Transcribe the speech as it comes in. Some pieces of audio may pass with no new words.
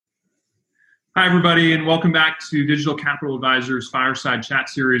Hi, everybody, and welcome back to Digital Capital Advisors Fireside Chat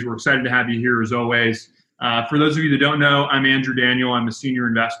Series. We're excited to have you here as always. For those of you that don't know, I'm Andrew Daniel. I'm a senior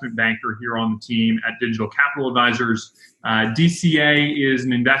investment banker here on the team at Digital Capital Advisors. DCA is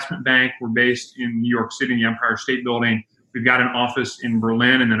an investment bank. We're based in New York City, in the Empire State Building. We've got an office in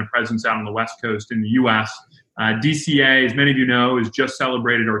Berlin and then a presence out on the West Coast in the U.S. DCA, as many of you know, has just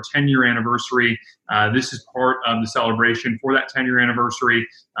celebrated our 10-year anniversary. This is part of the celebration for that 10-year anniversary,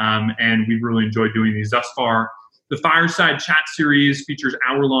 and we've really enjoyed doing these thus far. The Fireside Chat Series features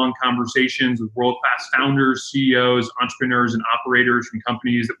hour-long conversations with world-class founders, CEOs, entrepreneurs, and operators from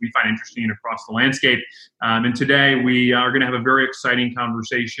companies that we find interesting across the landscape. And today we are going to have a very exciting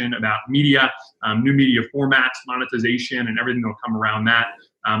conversation about media, new media formats, monetization, and everything that will come around that.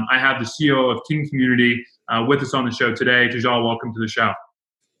 I have the CEO of Kin Community with us on the show today. Tejal, welcome to the show.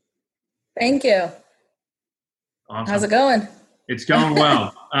 Thank you. Awesome. How's it going? It's going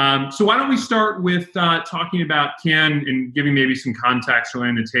well. So why don't we start with talking about Kin and giving maybe some context or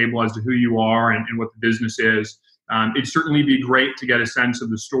laying the table as to who you are and what the business is. It'd certainly be great to get a sense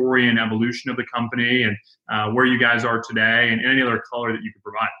of the story and evolution of the company and where you guys are today and any other color that you could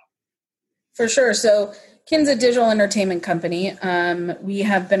provide. For sure. So Kin's a digital entertainment company. We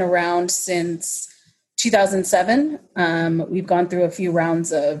have been around since 2007. We've gone through a few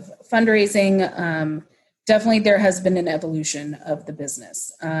rounds of fundraising. Definitely there has been an evolution of the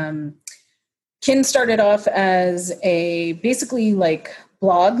business. Kin started off as basically like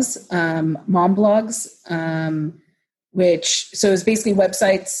blogs, mom blogs, so it was basically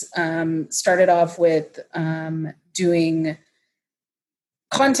websites. Started off with doing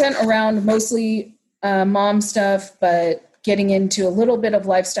content around mostly mom stuff, but getting into a little bit of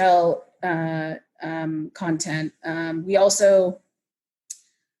lifestyle content. We also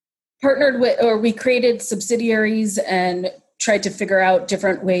partnered with, or we created subsidiaries and tried to figure out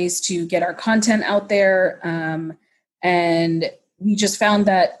different ways to get our content out there. And we just found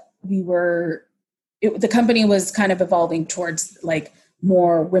that the company was kind of evolving towards like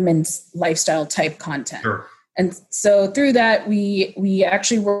more women's lifestyle type content. Sure. And so through that, we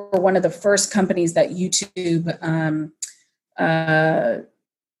actually were one of the first companies that YouTube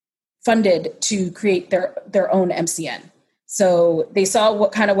funded to create their own MCN. So they saw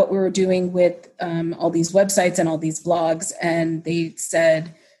what we were doing with all these websites and all these blogs, and they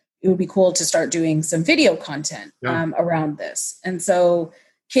said it would be cool to start doing some video content around this. And so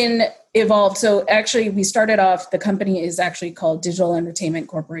Kin evolved. So actually, we started off, the company is actually called Digital Entertainment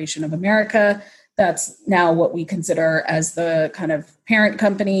Corporation of America. That's now what we consider as the kind of parent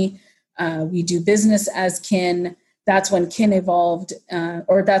company. We do business as Kin. That's when Kin evolved,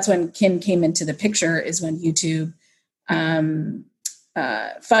 or that's when Kin came into the picture, is when YouTube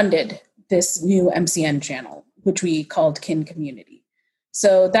funded this new MCN channel, which we called Kin Community.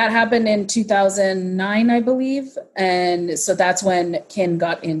 So that happened in 2009, I believe. And so that's when Kin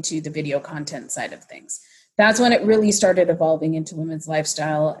got into the video content side of things. That's when it really started evolving into women's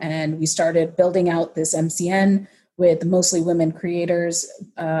lifestyle. And we started building out this MCN with mostly women creators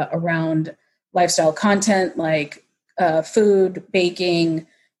around lifestyle content like food, baking,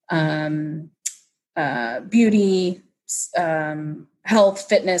 beauty, health,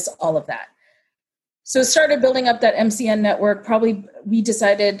 fitness, all of that. So started building up that MCN network.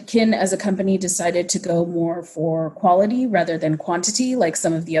 Kin as a company decided to go more for quality rather than quantity, like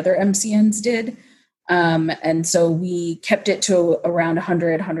some of the other MCNs did. And so we kept it to around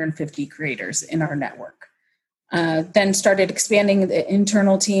 100, 150 creators in our network. Then started expanding the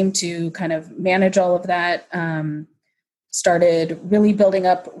internal team to kind of manage all of that. Started really building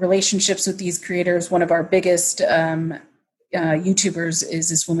up relationships with these creators. One of our biggest YouTubers is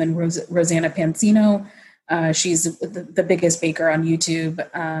this woman, Rosanna Pansino. She's the biggest baker on YouTube.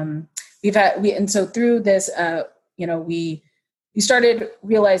 And so through this, we started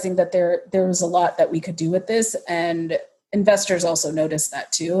realizing that there was a lot that we could do with this, and investors also noticed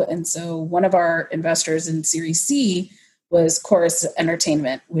that too. And so one of our investors in Series C was Chorus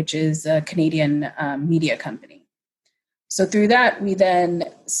Entertainment, which is a Canadian media company. So through that, we then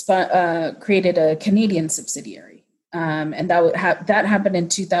created a Canadian subsidiary. And that happened in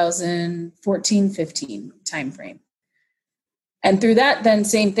 2014-15 timeframe. And through that, then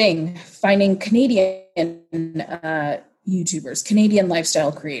same thing, finding Canadian YouTubers, Canadian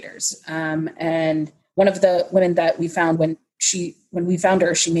lifestyle creators. And one of the women that we found when we found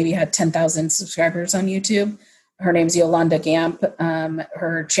her, she maybe had 10,000 subscribers on YouTube. Her name's Yolanda Gamp.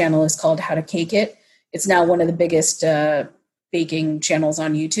 Her channel is called How to Cake It. It's now one of the biggest baking channels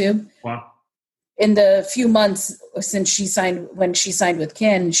on YouTube. Wow. In the few months since when she signed with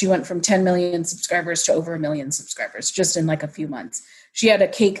Kin, she went from 10 million subscribers to over 1 million subscribers just in like a few months. she had a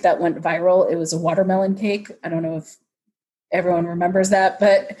cake that went viral. It was a watermelon cake. I don't know if everyone remembers that,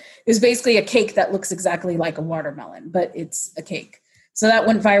 but it was basically a cake that looks exactly like a watermelon, but it's a cake. So that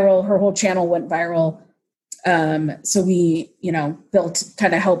went viral. Her whole channel went viral. So we,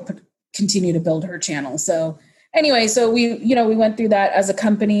 helped continue to build her channel. So anyway, so we went through that as a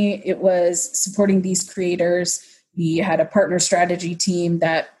company. It was supporting these creators. We had a partner strategy team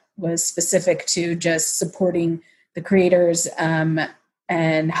that was specific to just supporting the creators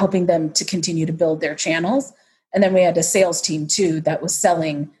and helping them to continue to build their channels. And then we had a sales team too that was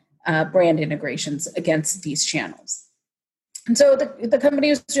selling brand integrations against these channels. And so the company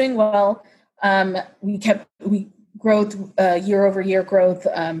was doing well. We growth, year over year growth,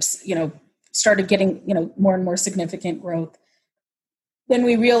 started getting, more and more significant growth. Then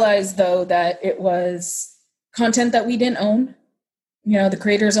we realized though that it was content that we didn't own. The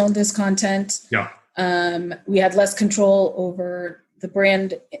creators owned this content. Yeah. We had less control over the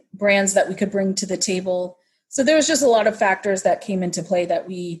brands that we could bring to the table. So there was just a lot of factors that came into play that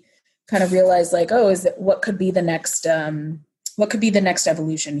we kind of realized what could be the next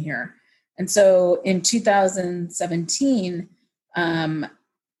evolution here. And so in 2017,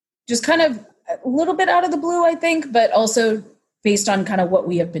 just kind of a little bit out of the blue, I think, but also based on kind of what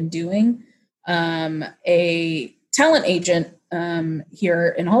we have been doing, a talent agent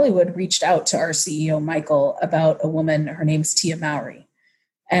here in Hollywood reached out to our CEO, Michael, about a woman. Her name's Tia Mowry.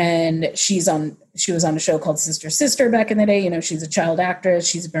 And she was on a show called Sister Sister back in the day. She's a child actress.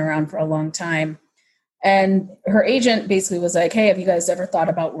 She's been around for a long time. And her agent basically was like, hey, have you guys ever thought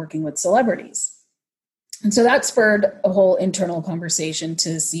about working with celebrities? And so that spurred a whole internal conversation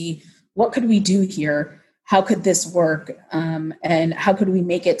to see what could we do here? How could this work? And how could we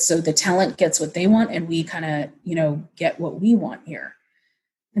make it so the talent gets what they want and we kind of, get what we want here?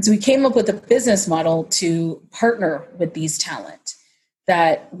 And so we came up with a business model to partner with these talent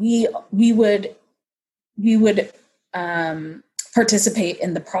that we would participate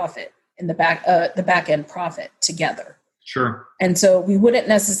in the profit, in the back end profit together. Sure. And so we wouldn't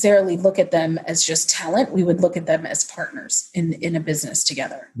necessarily look at them as just talent. We would look at them as partners in a business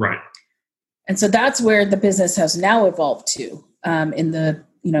together. Right. And so that's where the business has now evolved to in the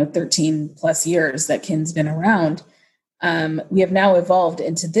 13 plus years that Kin's been around. We have now evolved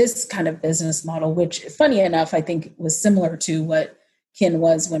into this kind of business model, which, funny enough, I think was similar to what Kin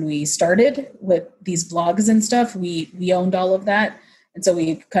was when we started with these blogs and stuff. We owned all of that. And so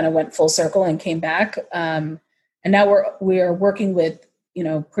we kind of went full circle and came back. And now we're working with,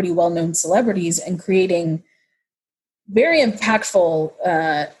 pretty well-known celebrities and creating very impactful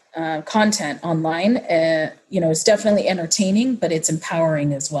content online. It's definitely entertaining, but it's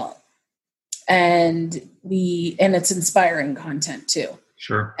empowering as well. And it's inspiring content too.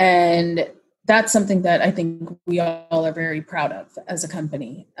 Sure. And that's something that I think we all are very proud of as a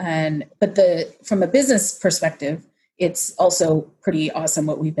company. But from a business perspective, it's also pretty awesome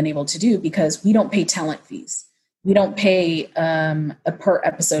what we've been able to do because we don't pay talent fees. We don't pay a per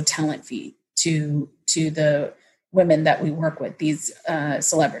episode talent fee to the women that we work with, these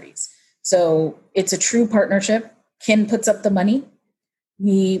celebrities. So it's a true partnership. Kin puts up the money.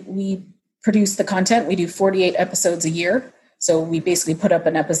 We produce the content. We do 48 episodes a year. So we basically put up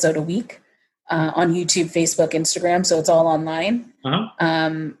an episode a week on YouTube, Facebook, Instagram. So it's all online. Uh-huh.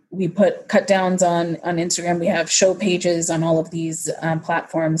 We put cut downs on Instagram. We have show pages on all of these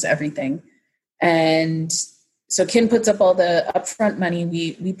platforms, everything. And so Kin puts up all the upfront money.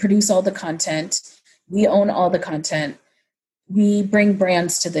 We produce all the content. We own all the content. We bring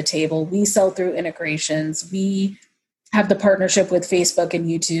brands to the table. We sell through integrations. We have the partnership with Facebook and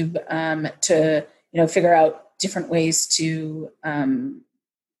YouTube to figure out different ways to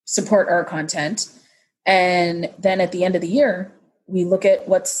support our content. And then at the end of the year, we look at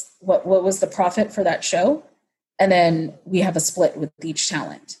what was the profit for that show, and then we have a split with each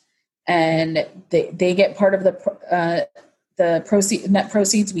talent, and they get part of the net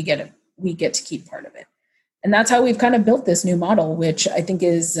proceeds. We get to keep part of it, and that's how we've kind of built this new model, which I think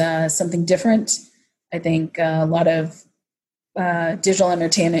is something different. I think a lot of digital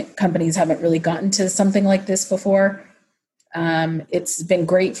entertainment companies haven't really gotten to something like this before. It's been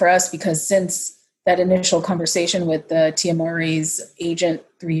great for us because since that initial conversation with Tia Mowry's agent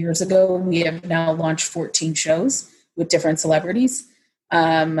 3 years ago, we have now launched 14 shows with different celebrities.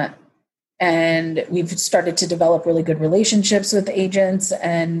 And we've started to develop really good relationships with agents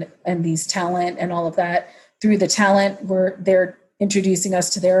and these talent and all of that. Through the talent, they're introducing us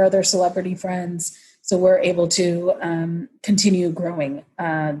to their other celebrity friends. So we're able to continue growing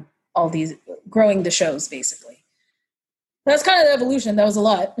growing the shows, basically. That's kind of the evolution. That was a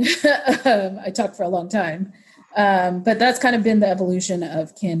lot. I talked for a long time. But that's kind of been the evolution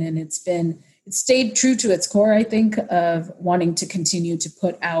of Kin, and it's stayed true to its core, I think, of wanting to continue to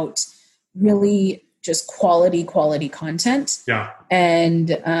put out really just quality content, and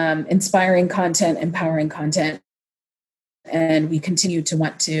inspiring content, empowering content. And we continue to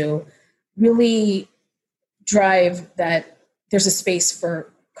want to really drive that there's a space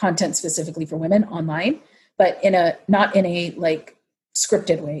for content specifically for women online, but not in a like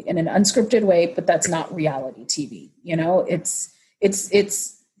scripted way, in an unscripted way, but that's not reality TV.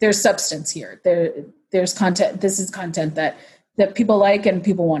 It's there's substance here. There's content. This is content that people like and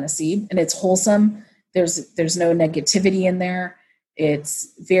people want to see, and it's wholesome. There's no negativity in there.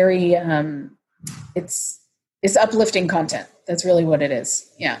 It's very it's uplifting content. That's really what it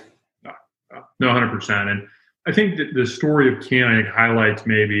is. Yeah. No, 100%. And I think that the story of Kin highlights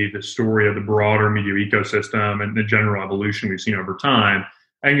maybe the story of the broader media ecosystem and the general evolution we've seen over time.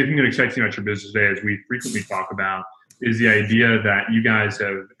 I think the thing that excites me about your business today, as we frequently talk about, is the idea that you guys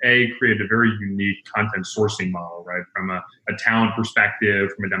have, created a very unique content sourcing model, right? From a talent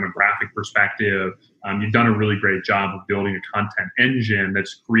perspective, from a demographic perspective. You've done a really great job of building a content engine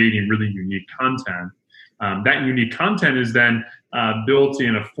that's creating really unique content. That unique content is then built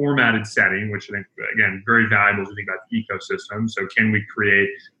in a formatted setting, which I think, again, very valuable to think about the ecosystem. So can we create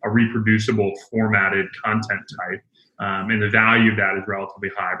a reproducible formatted content type? And the value of that is relatively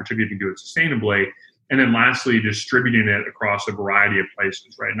high, particularly if you do it sustainably. And then lastly, distributing it across a variety of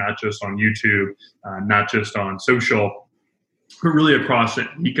places, right? Not just on YouTube, not just on social, but really across an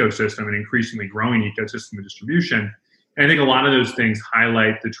ecosystem, an increasingly growing ecosystem of distribution. And I think a lot of those things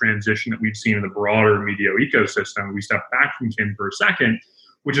highlight the transition that we've seen in the broader media ecosystem. We step back from Kin for a second,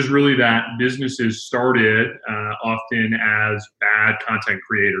 which is really that businesses started often as bad content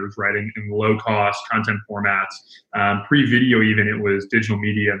creators, right, in low-cost content formats. Pre-video even, it was digital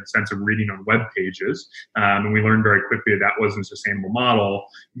media in the sense of reading on web pages. And we learned very quickly that wasn't a sustainable model.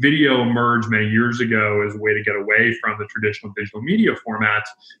 Video emerged many years ago as a way to get away from the traditional digital media formats,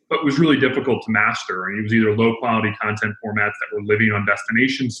 but was really difficult to master. And it was either low-quality content formats that were living on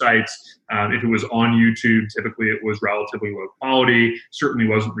destination sites. If it was on YouTube, typically it was relatively low quality, certainly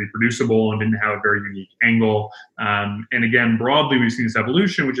wasn't reproducible and didn't have a very unique angle. And again, broadly, we've seen this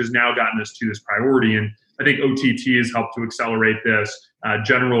evolution, which has now gotten us to this priority. And I think OTT has helped to accelerate this.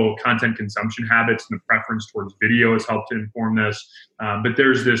 General content consumption habits and the preference towards video has helped to inform this. But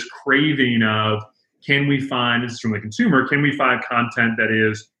there's this craving of, can we find, this is from the consumer, can we find content that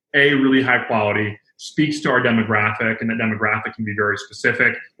is really high quality, speaks to our demographic, and that demographic can be very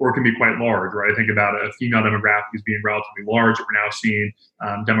specific, or it can be quite large, right? I think about a female demographic as being relatively large, but we're now seeing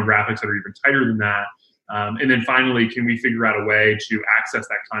demographics that are even tighter than that. And then finally, can we figure out a way to access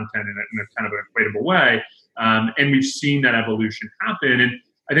that content in a kind of an equatable way? And we've seen that evolution happen. And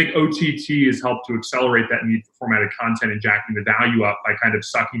I think OTT has helped to accelerate that need for formatted content and jacking the value up by kind of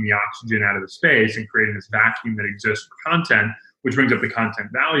sucking the oxygen out of the space and creating this vacuum that exists for content, which brings up the content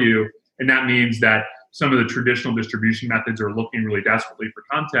value. And that means that some of the traditional distribution methods are looking really desperately for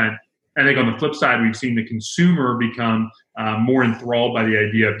content. I think on the flip side, we've seen the consumer become more enthralled by the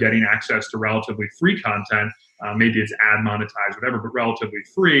idea of getting access to relatively free content. Maybe it's ad monetized, whatever, but relatively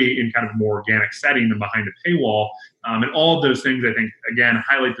free in kind of a more organic setting than behind a paywall. And all of those things, I think, again,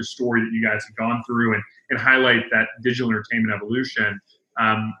 highlight the story that you guys have gone through and highlight that digital entertainment evolution.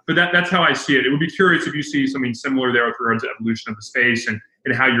 But that's how I see it. It would be curious if you see something similar there with regards to evolution of the space and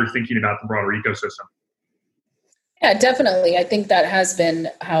how you're thinking about the broader ecosystem. Yeah, definitely. I think that has been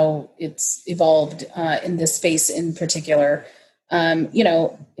how it's evolved in this space in particular.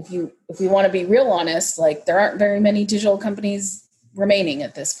 If we want to be real honest, like there aren't very many digital companies remaining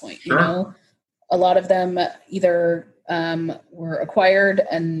at this point. Sure. A lot of them either were acquired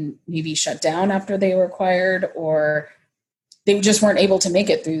and maybe shut down after they were acquired, or they just weren't able to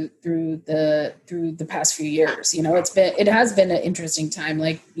make it through the past few years. It has been an interesting time.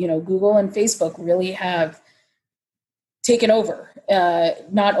 Like, Google and Facebook really have taken over,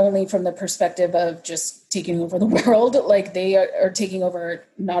 not only from the perspective of just taking over the world, like they are taking over,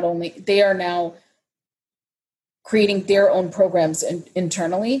 they are now creating their own programs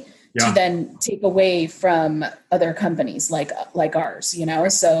internally to then take away from other companies like ours,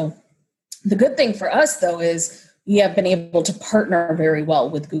 So the good thing for us, though, is we have been able to partner very well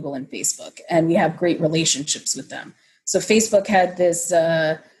with Google and Facebook, and we have great relationships with them. So Facebook had this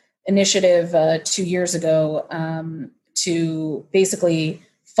initiative 2 years ago to basically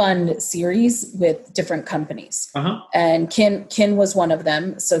fund series with different companies. Uh-huh. And Kin was one of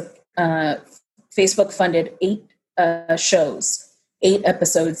them. So Facebook funded 8 shows, 8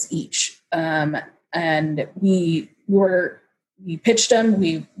 episodes each. And we pitched them.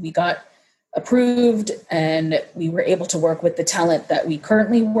 We got approved, and we were able to work with the talent that we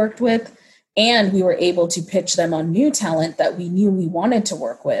currently worked with, and we were able to pitch them on new talent that we knew we wanted to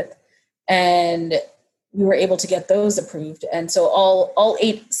work with, and we were able to get those approved. And so all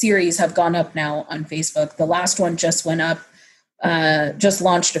 8 series have gone up now on Facebook. The last one just went up, just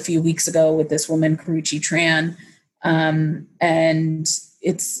launched a few weeks ago with this woman, Karuchi Tran. And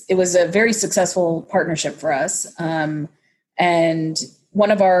it was a very successful partnership for us. And one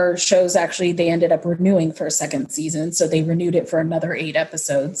of our shows, actually, they ended up renewing for a second season. So they renewed it for another 8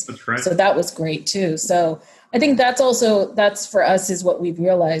 episodes. That's right. So that was great too. So I think that's for us is what we've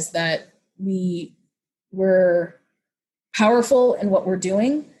realized, that we're powerful in what we're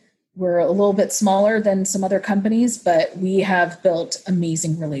doing. We're a little bit smaller than some other companies, but we have built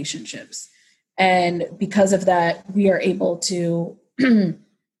amazing relationships. And because of that, we are able to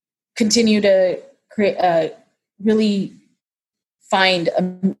continue to create really find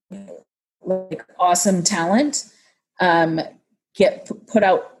awesome talent, put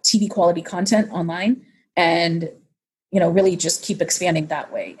out TV quality content online, and really just keep expanding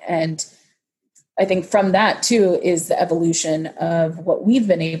that way. And I think from that too is the evolution of what we've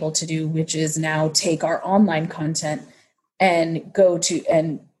been able to do, which is now take our online content and go to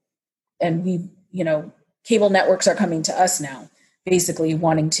and we, cable networks are coming to us now, basically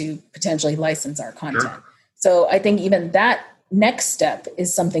wanting to potentially license our content. Sure. So I think even that next step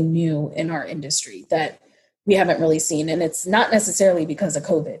is something new in our industry that we haven't really seen. And it's not necessarily because of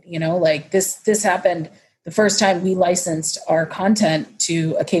COVID, this happened. The first time we licensed our content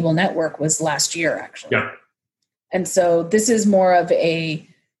to a cable network was last year, actually. Yeah. And so this is more of a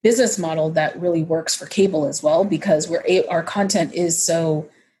business model that really works for cable as well, because our content is so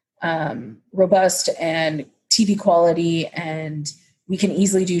robust and TV quality, and we can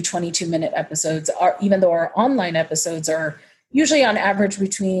easily do 22-minute episodes. Even though our online episodes are usually on average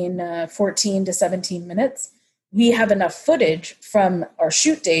between 14 to 17 minutes, we have enough footage from our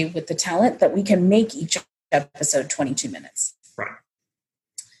shoot day with the talent that we can make each episode 22 minutes. Right.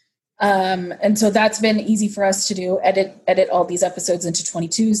 And so that's been easy for us to do, edit all these episodes into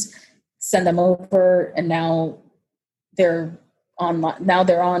 22s, send them over, and now they're on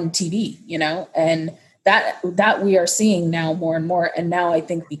TV, and that we are seeing now more and more. And now I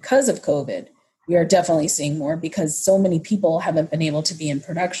think because of COVID, we are definitely seeing more, because so many people haven't been able to be in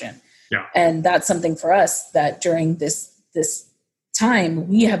production. Yeah. And that's something for us that during this time,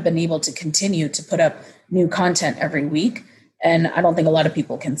 we have been able to continue to put up new content every week. And I don't think a lot of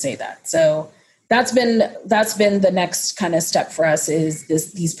people can say that. So that's been the next kind of step for us, is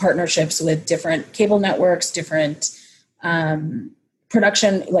these partnerships with different cable networks, different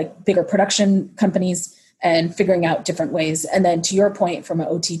production, like bigger production companies, and figuring out different ways. And then to your point, from an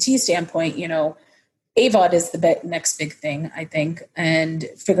OTT standpoint, AVOD is the next big thing, I think, and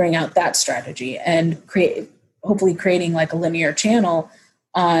figuring out that strategy and hopefully creating like a linear channel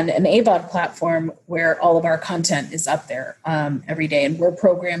on an AVOD platform where all of our content is up there every day, and we're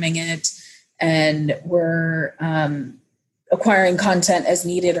programming it, and we're acquiring content as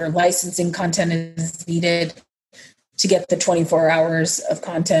needed or licensing content as needed to get the 24 hours of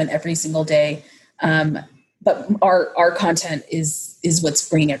content every single day. But our content is what's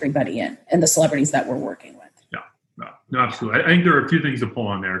bringing everybody in, and the celebrities that we're working with. No, absolutely. I think there are a few things to pull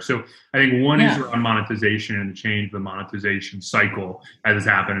on there. So I think one is around monetization and change the monetization cycle as has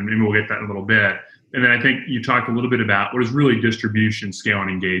happened, and maybe we'll get that in a little bit. And then I think you talked a little bit about what is really distribution, scale,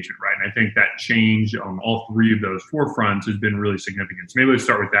 and engagement, right? And I think that change on all 3 of those forefronts has been really significant. So maybe let's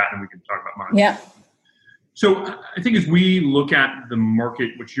start with that, and we can talk about monetization. Yeah. So I think as we look at the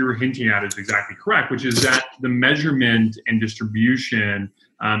market, what you're hinting at is exactly correct, which is that the measurement and distribution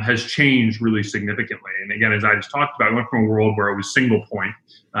has changed really significantly. And again, as I just talked about, I went from a world where it was single point,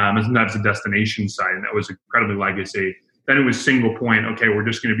 and sometimes a destination site, and that was incredibly legacy. Then it was single point. Okay, we're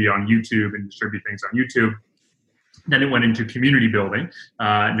just going to be on YouTube and distribute things on YouTube. Then it went into community building,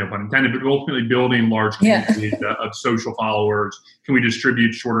 no pun intended, but ultimately building large communities of social followers. Can we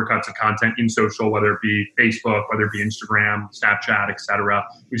distribute shorter cuts of content in social, whether it be Facebook, whether it be Instagram, Snapchat, et cetera?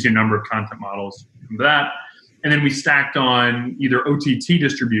 We've seen a number of content models from that. And then we stacked on either OTT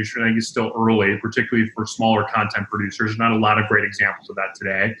distribution. I think is still early, particularly for smaller content producers. There's not a lot of great examples of that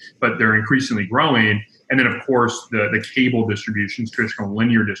today, but they're increasingly growing. And then, of course, the cable distributions, traditional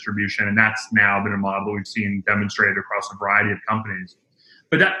linear distribution, and that's now been a model that we've seen demonstrated across a variety of companies.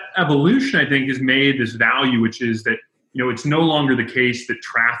 But that evolution, I think, has made this value, which is that it's no longer the case that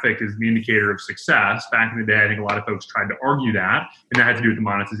traffic is the indicator of success. Back in the day, I think a lot of folks tried to argue that, and that had to do with the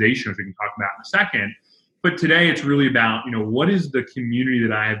monetization, which we can talk about in a second. But today, it's really about what is the community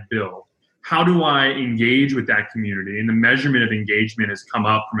that I have built? how do I engage with that community? And the measurement of engagement has come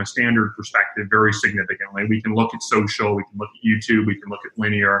up from a standard perspective very significantly. We can look at social, we can look at YouTube, we can look at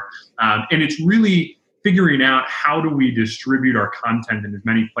linear. And it's really figuring out how do we distribute our content in as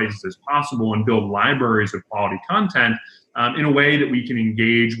many places as possible and build libraries of quality content in a way that we can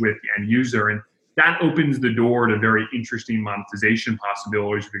engage with the end user. And that opens the door to very interesting monetization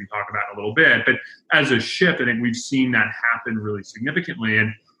possibilities we can talk about in a little bit. But as a shift, I think we've seen that happen really significantly.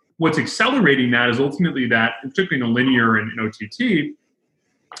 And what's accelerating that is ultimately that, particularly in linear and in OTT,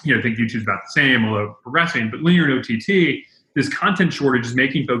 I think YouTube's about the same, although progressing, but linear and OTT, this content shortage is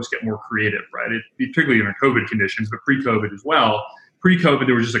making folks get more creative, right? Particularly in COVID conditions, but pre-COVID as well. Pre-COVID,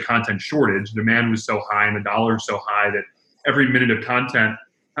 there was just a content shortage. Demand was so high and the dollar is so high that every minute of content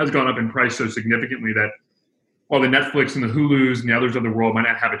has gone up in price so significantly that while the Netflix and the Hulus and the others of the world might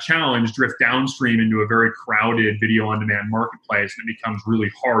not have a challenge, drift downstream into a very crowded video on demand marketplace, and it becomes really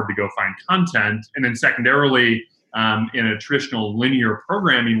hard to go find content. And then secondarily, in a traditional linear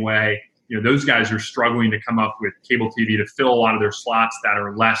programming way, those guys are struggling to come up with cable TV to fill a lot of their slots that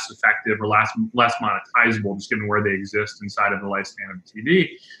are less effective or less monetizable, just given where they exist inside of the lifespan of TV.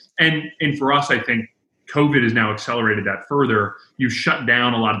 And for us, I think COVID has now accelerated that further. You shut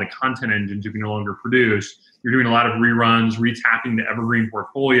down a lot of the content engines you can no longer produce. You're doing a lot of reruns, retapping the evergreen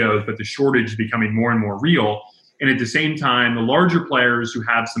portfolios, but the shortage is becoming more and more real. And at the same time, the larger players who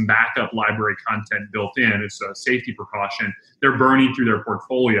have some backup library content built in, it's a safety precaution, they're burning through their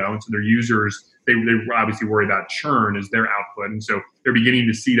portfolio. And so their users, they obviously worry about churn as their output. And so they're beginning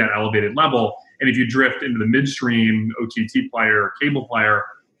to see that elevated level. And if you drift into the midstream OTT player, cable player,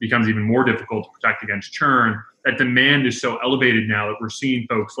 becomes even more difficult to protect against churn. That demand is so elevated now that we're seeing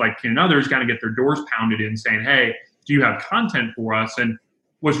folks like Kin and others kind of get their doors pounded in saying, hey, do you have content for us? And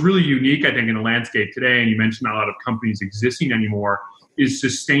what's really unique, I think, in the landscape today, and you mentioned not a lot of companies existing anymore, is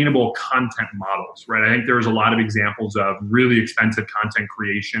sustainable content models, right? I think there's a lot of examples of really expensive content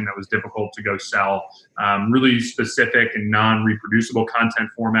creation that was difficult to go sell, really specific and non-reproducible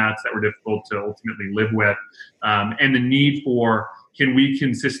content formats that were difficult to ultimately live with, and the need for, can we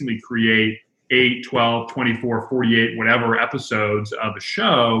consistently create 8, 12, 24, 48, whatever episodes of a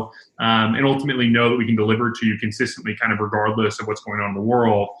show, and ultimately know that we can deliver to you consistently, kind of regardless of what's going on in the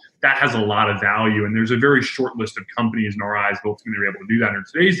world. That has a lot of value. And there's a very short list of companies in our eyes that ultimately are able to do that in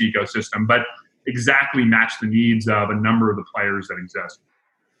today's ecosystem, but exactly match the needs of a number of the players that exist.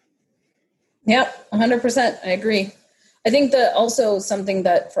 Yep, 100%. I agree. I think that also something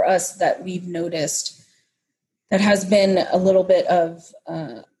that for us that we've noticed that has been a little bit of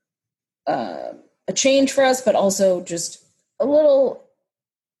a change for us, but also just a little,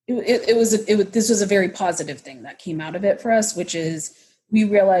 this was a very positive thing that came out of it for us, which is we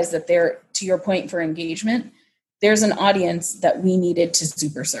realized that there, to your point for engagement, there's an audience that we needed to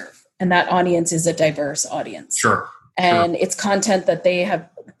super serve. And that audience is a diverse audience. Sure. And it's content that they have,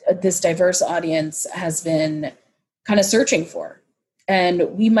 this diverse audience has been kind of searching for.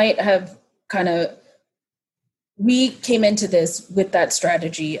 And we might have we came into this with that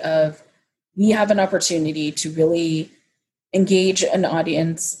strategy of, we have an opportunity to really engage an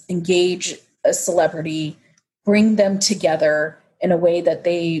audience, engage a celebrity, bring them together in a way that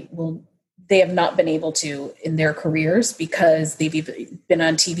they have not been able to in their careers because they've either been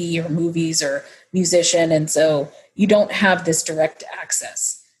on TV or movies or musician. And so you don't have this direct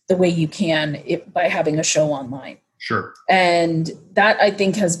access the way you can by having a show online. Sure. And that, I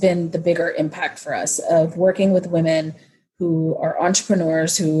think, has been the bigger impact for us of working with women who are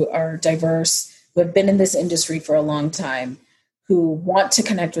entrepreneurs, who are diverse, who have been in this industry for a long time, who want to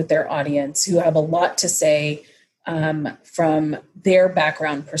connect with their audience, who have a lot to say from their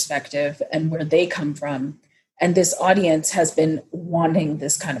background perspective and where they come from. And this audience has been wanting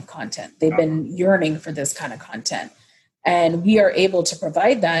this kind of content. They've been yearning for this kind of content. And we are able to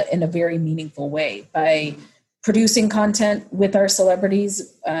provide that in a very meaningful way by producing content with our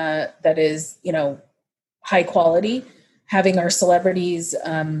celebrities that is, high quality, having our celebrities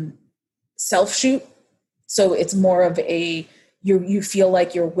self-shoot. So it's more of you feel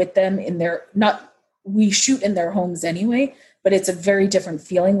like you're with them in their, we shoot in their homes anyway, but it's a very different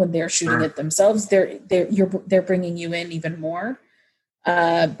feeling when they're shooting it themselves. They're bringing you in even more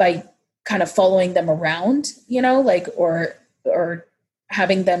by kind of following them around, or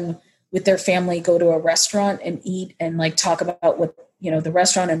having them with their family go to a restaurant and eat and talk about what, the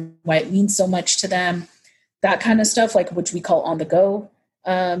restaurant and why it means so much to them, that kind of stuff, which we call on the go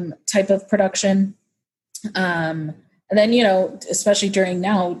type of production. And then, especially during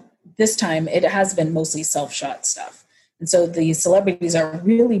this time, it has been mostly self-shot stuff. And so the celebrities are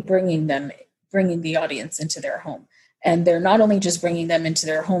really bringing the audience into their home. And they're not only just bringing them into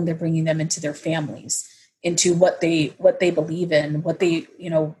their home, they're bringing them into their families, into what they believe in, what they,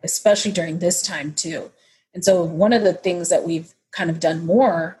 especially during this time too. And so one of the things that we've kind of done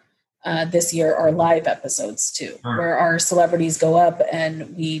more this year are live episodes too, where our celebrities go up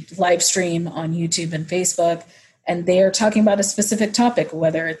and we live stream on YouTube and Facebook, and they are talking about a specific topic,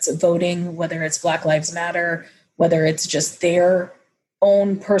 whether it's voting, whether it's Black Lives Matter, whether it's just their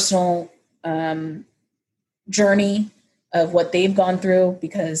own personal journey of what they've gone through,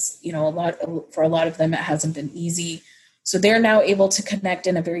 because, for a lot of them, it hasn't been easy. So they're now able to connect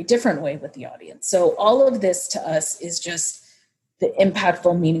in a very different way with the audience. So all of this to us is just the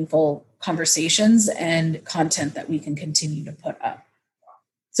impactful, meaningful conversations and content that we can continue to put up.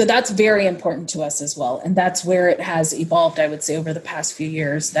 So that's very important to us as well. And that's where it has evolved, I would say, over the past few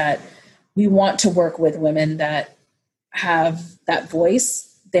years, that we want to work with women that have that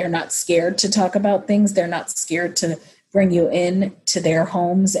voice. They're not scared to talk about things. They're not scared to bring you in to their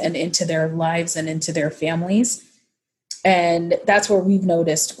homes and into their lives and into their families. And that's where we've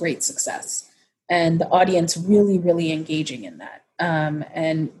noticed great success and the audience really, really engaging in that.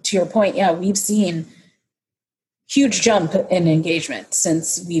 And to your point, we've seen huge jump in engagement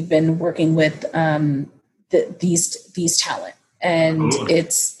since we've been working with these talent, and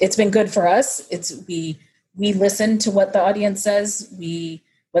it's been good for us. We listen to what the audience says.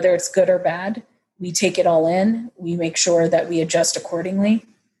 Whether it's good or bad, we take it all in. We make sure that we adjust accordingly,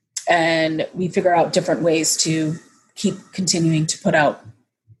 and we figure out different ways to keep continuing to put out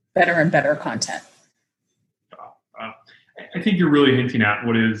better and better content. I think you're really hinting at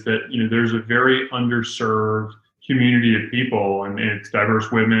what is that, there's a very underserved community of people, and it's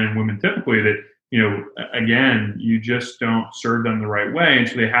diverse women typically that, again, you just don't serve them the right way. And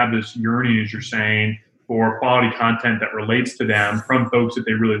so they have this yearning, as you're saying, for quality content that relates to them from folks that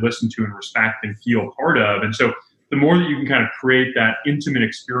they really listen to and respect and feel part of. And so the more that you can kind of create that intimate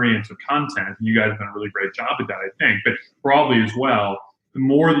experience of content, and you guys have done a really great job at that, I think, but broadly as well, the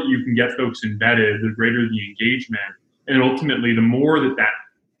more that you can get folks embedded, the greater the engagement. And ultimately, the more that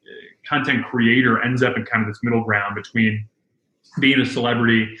content creator ends up in kind of this middle ground between being a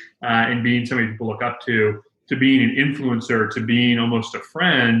celebrity and being somebody people look up to being an influencer, to being almost a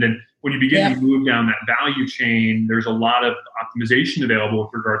friend. And when you begin to move down that value chain, there's a lot of optimization available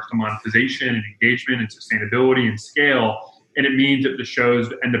with regards to monetization and engagement and sustainability and scale. And it means that the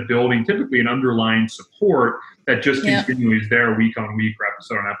shows end up building typically an underlying support that just continually is there week on week or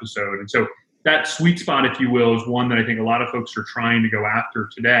episode on episode. And so that sweet spot, if you will, is one that I think a lot of folks are trying to go after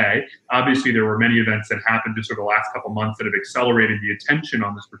today. Obviously, there were many events that happened just over the last couple of months that have accelerated the attention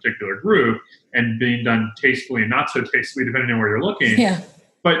on this particular group and being done tastefully and not so tastefully, depending on where you're looking. Yeah.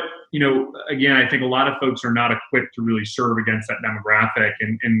 But, again, I think a lot of folks are not equipped to really serve against that demographic.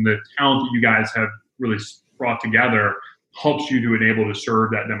 And the talent that you guys have really brought together helps you to enable to serve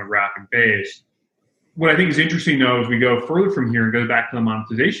that demographic base. What I think is interesting, though, as we go further from here and go back to the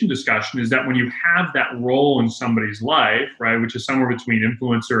monetization discussion, is that when you have that role in somebody's life, right, which is somewhere between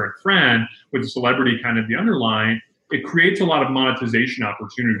influencer and friend, with the celebrity kind of the underlying, it creates a lot of monetization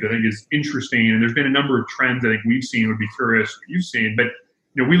opportunities. I think is interesting. And there's been a number of trends I think we've seen. Would be curious what you've seen. But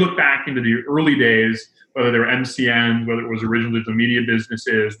we look back into the early days, whether they were MCNs, whether it was original digital media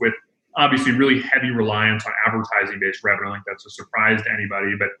businesses, with obviously really heavy reliance on advertising-based revenue. I think that's a surprise to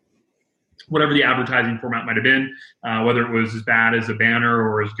anybody, but whatever the advertising format might have been, whether it was as bad as a banner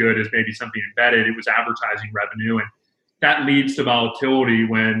or as good as maybe something embedded, it was advertising revenue. And that leads to volatility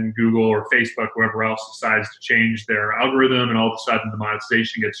when Google or Facebook, whoever else decides to change their algorithm, and all of a sudden the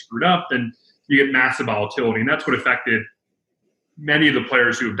monetization gets screwed up, and you get massive volatility. And that's what affected many of the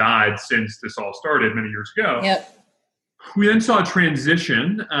players who have died since this all started many years ago. Yep. We then saw a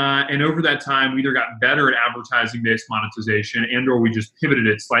transition, and over that time, we either got better at advertising-based monetization or we just pivoted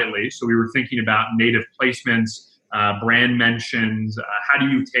it slightly. So we were thinking about native placements, brand mentions. How do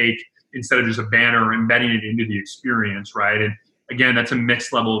you take, instead of just a banner, embedding it into the experience, right? And again, that's a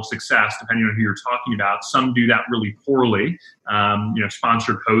mixed level of success depending on who you're talking about. Some do that really poorly,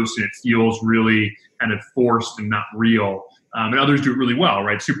 sponsored posts, and it feels really kind of forced and not real. And others do it really well,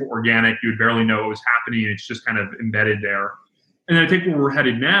 right? Super organic. You would barely know what was happening. It's just kind of embedded there. And then I think where we're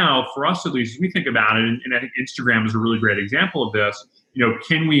headed now, for us at least, as we think about it, and I think Instagram is a really great example of this,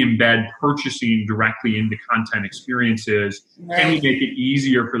 can we embed purchasing directly into content experiences? Right. Can we make it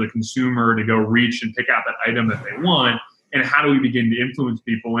easier for the consumer to go reach and pick out that item that they want? And how do we begin to influence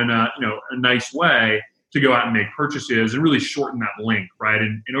people in a nice way to go out and make purchases and really shorten that link, right?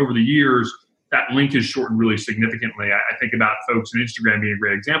 And over the years, that link is shortened really significantly. I think about folks on Instagram being a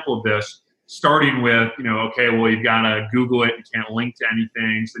great example of this. starting with, okay, well, you've got to Google it. You can't link to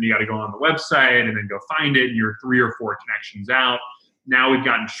anything. So then you got to go on the website and then go find it. And you're 3 or 4 connections out. Now we've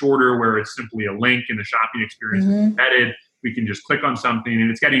gotten shorter where it's simply a link and the shopping experience is embedded. We can just click on something, and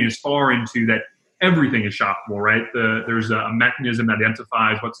it's getting as far into that everything is shoppable, right? There's a mechanism that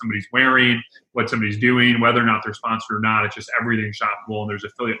identifies what somebody's wearing, what somebody's doing, whether or not they're sponsored or not. It's just everything shoppable, and there's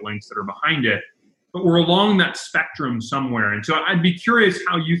affiliate links that are behind it. But we're along that spectrum somewhere. And so I'd be curious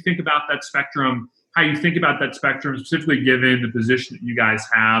how you think about that spectrum, specifically given the position that you guys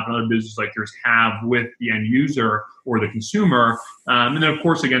have and other businesses like yours have with the end user or the consumer, and then, of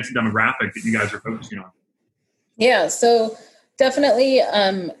course, against the demographic that you guys are focusing on. Yeah, so definitely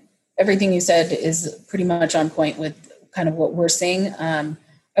everything you said is pretty much on point with kind of what we're seeing. I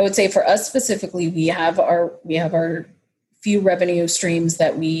would say for us specifically, we have our few revenue streams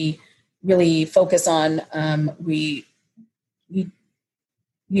that we really focus on. We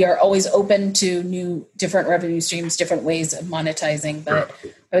are always open to different revenue streams, different ways of monetizing, but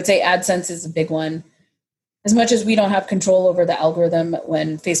I would say AdSense is a big one. As much as we don't have control over the algorithm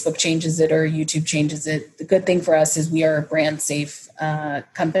when Facebook changes it or YouTube changes it, the good thing for us is we are a brand safe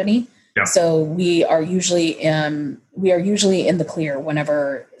company. Yeah. So we are usually in the clear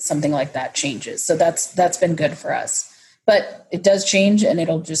whenever something like that changes. So that's been good for us. But it does change, and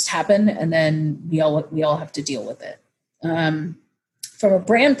it'll just happen, and then we all have to deal with it. From a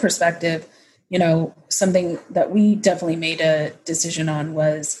brand perspective, something that we definitely made a decision on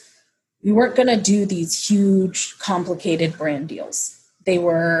was we weren't going to do these huge, complicated brand deals. They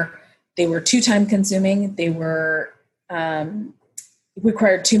were too time consuming. They were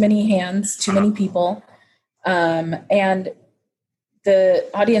required too many hands, too many people, and the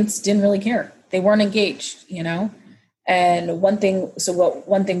audience didn't really care. They weren't engaged, And one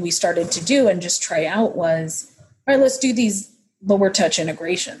thing we started to do and just try out was, all right, let's do these lower touch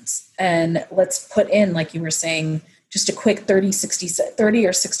integrations, and let's put in, like you were saying, just a quick 30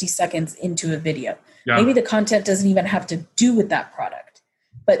 or 60 seconds into a video. Yeah. Maybe the content doesn't even have to do with that product,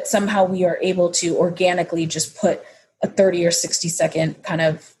 but somehow we are able to organically just put a 30 or 60 second kind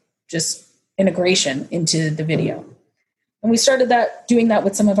of just integration into the video. And we started doing that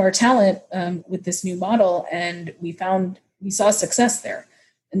with some of our talent with this new model, and we saw success there.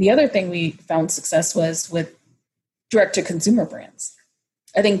 And the other thing we found success was with direct to consumer brands.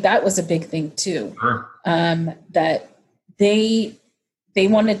 I think that was a big thing too. Sure. That they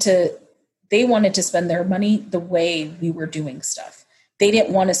wanted to spend their money the way we were doing stuff. They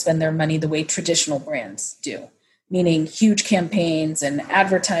didn't want to spend their money the way traditional brands do, meaning huge campaigns and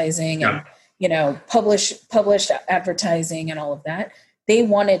advertising and published advertising and all of that. They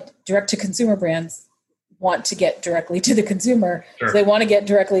wanted direct to consumer brands want to get directly to the consumer. Sure. So they want to get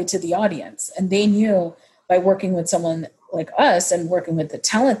directly to the audience, and they knew by working with someone like us and working with the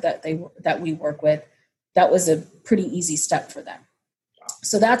talent that we work with, that was a pretty easy step for them.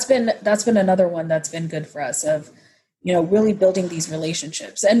 So that's been another one that's been good for us of, really building these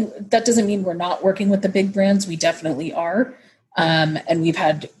relationships. And that doesn't mean we're not working with the big brands. We definitely are. And we've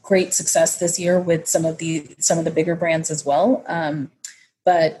had great success this year with some of the bigger brands as well.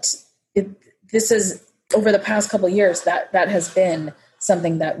 But this is over the past couple of years that has been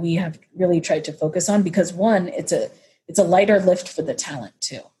something that we have really tried to focus on, because one, it's a lighter lift for the talent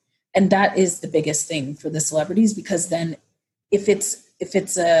too. And that is the biggest thing for the celebrities, because then if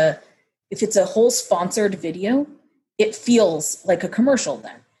it's a whole sponsored video, it feels like a commercial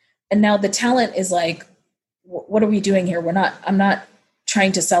then. And now the talent is like, what are we doing here? I'm not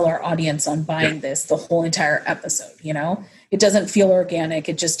trying to sell our audience on buying this the whole entire episode, It doesn't feel organic.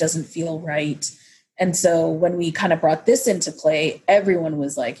 It just doesn't feel right. And so when we kind of brought this into play, everyone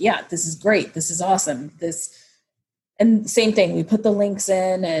was like, yeah, this is great. This is awesome. And same thing, we put the links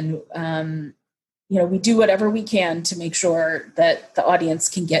in, and, we do whatever we can to make sure that the audience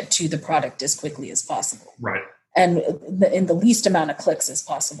can get to the product as quickly as possible. Right. And in the least amount of clicks as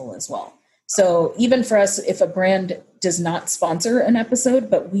possible as well. So even for us, if a brand does not sponsor an episode,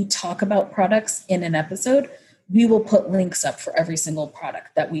 but we talk about products in an episode, we will put links up for every single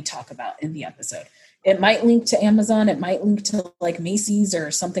product that we talk about in the episode. It might link to Amazon. It might link to like Macy's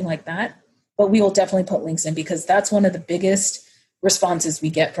or something like that. But we will definitely put links in, because that's one of the biggest responses we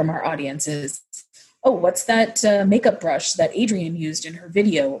get from our audience is, oh, what's that makeup brush that Adrienne used in her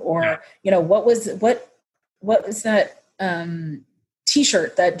video? Or, what was that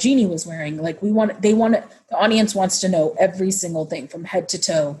T-shirt that Jeannie was wearing? Like the audience wants to know every single thing from head to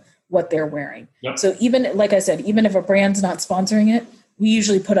toe, what they're wearing. Yep. So even, like I said, even if a brand's not sponsoring it, we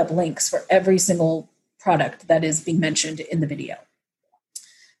usually put up links for every single product that is being mentioned in the video.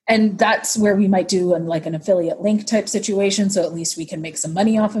 And that's where we might do like an affiliate link type situation. So at least we can make some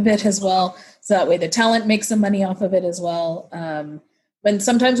money off of it as well. So that way the talent makes some money off of it as well. When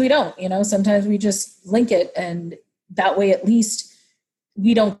sometimes we don't, sometimes we just link it, and that way at least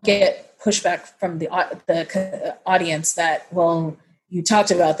we don't get pushback from the audience that, well, you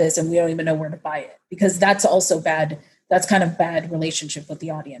talked about this and we don't even know where to buy it, because that's also bad. That's kind of bad relationship with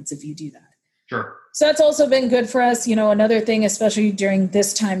the audience if you do that. Sure. So that's also been good for us. Another thing, especially during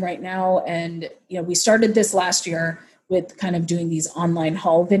this time right now, and we started this last year with kind of doing these online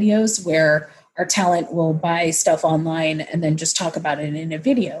haul videos where our talent will buy stuff online and then just talk about it in a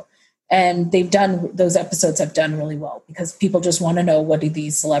video. And those episodes have done really well because people just want to know, what do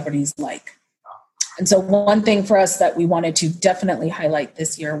these celebrities like? And so one thing for us that we wanted to definitely highlight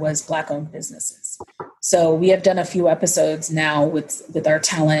this year was Black-owned businesses. So we have done a few episodes now with our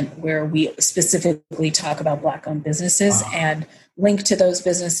talent where we specifically talk about Black-owned businesses and link to those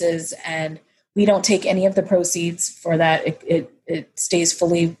businesses. And we don't take any of the proceeds for that. It stays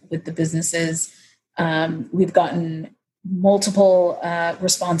fully with the businesses. We've gotten multiple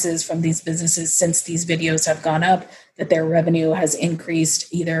responses from these businesses since these videos have gone up, that their revenue has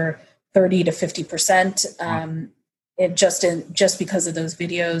increased either 30 to 50%. Just because of those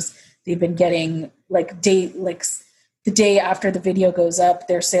videos, they've been getting the day after the video goes up,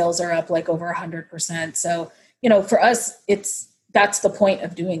 their sales are up like over 100%. So, for us, that's the point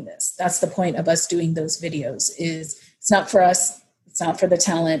of doing this. That's the point of us doing those videos. Is it's not for us, it's not for the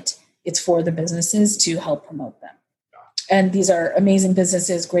talent, it's for the businesses to help promote them. And these are amazing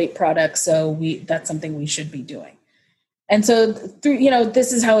businesses, great products. So that's something we should be doing. And so through,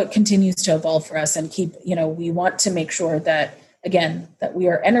 this is how it continues to evolve for us, and we want to make sure that, again, that we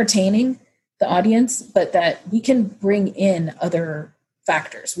are entertaining the audience, but that we can bring in other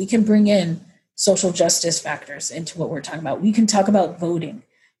factors. We can bring in social justice factors into what we're talking about. We can talk about voting.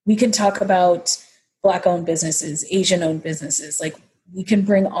 We can talk about Black-owned businesses, Asian-owned businesses. Like, we can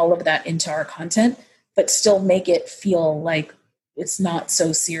bring all of that into our content, but still make it feel like it's not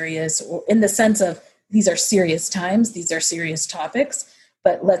so serious, or in the sense of, these are serious times, these are serious topics,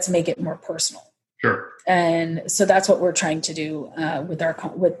 but let's make it more personal. Sure. And so that's what we're trying to do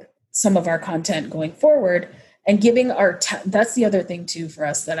with some of our content going forward, and giving that's the other thing too for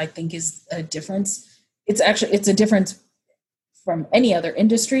us that I think is a difference. It's a difference from any other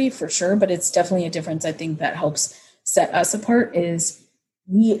industry for sure, but it's definitely a difference I think that helps set us apart. Is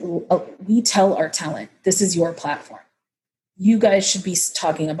we tell our talent, this is your platform. You guys should be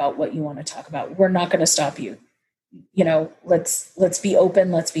talking about what you want to talk about. We're not going to stop you. Let's be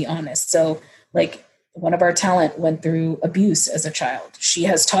open. Let's be honest. So, like, one of our talent went through abuse as a child. She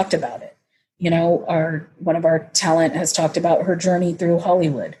has talked about it. One of our talent has talked about her journey through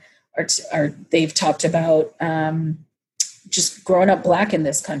Hollywood. They've talked about just growing up Black in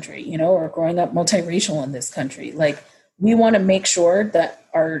this country, or growing up multiracial in this country. Like, we want to make sure that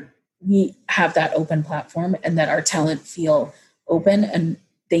we have that open platform, and that our talent feel open, and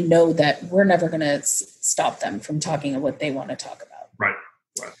they know that we're never going to stop them from talking about what they want to talk about. Right.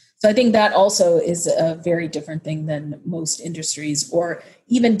 So I think that also is a very different thing than most industries, or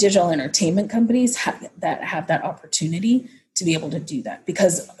even digital entertainment companies that have that opportunity to be able to do that,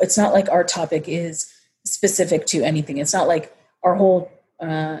 because it's not like our topic is specific to anything. It's not like our whole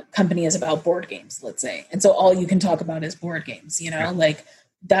company is about board games, let's say. And so all you can talk about is board games, like,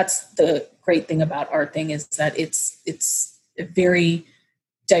 that's the great thing about our thing, is that it's a very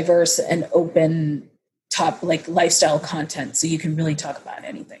diverse and open lifestyle content. So you can really talk about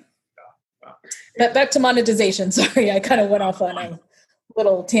anything. But back to monetization. Sorry, I kind of went off on a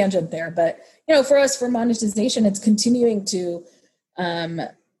little tangent there, but for us, for monetization, it's continuing to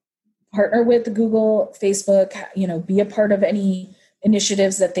partner with Google, Facebook, be a part of any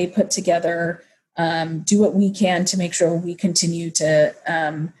initiatives that they put together. Do what we can to make sure we continue to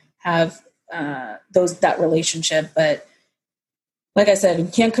have that relationship. But like I said, we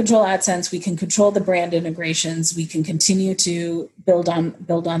can't control AdSense. We can control the brand integrations. We can continue to build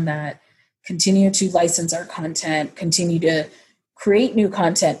on that, continue to license our content, continue to create new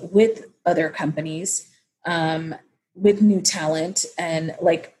content with other companies, with new talent, and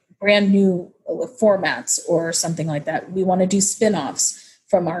like brand new formats or something like that. We want to do spin-offs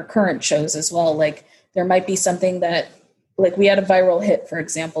from our current shows as well. Like, there might be something that, like, we had a viral hit, for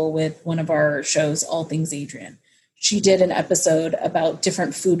example, with one of our shows, All Things Adrian. She did an episode about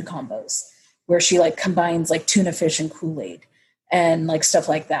different food combos where she combines tuna fish and Kool-Aid and stuff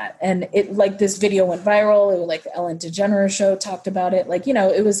like that. And it, this video went viral. It was the Ellen DeGeneres show talked about it.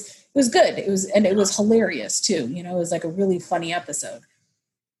 It was good. It was hilarious too. It was a really funny episode.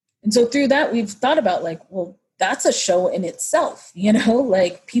 And so through that, we've thought about that's a show in itself,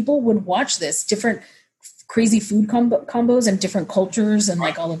 like people would watch this, different crazy food combos and different cultures and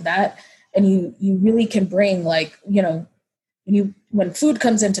like all of that. And you really can bring like, when food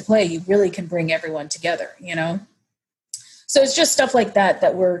comes into play, you really can bring everyone together, So it's just stuff like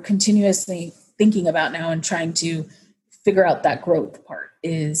that we're continuously thinking about now and trying to figure out that growth part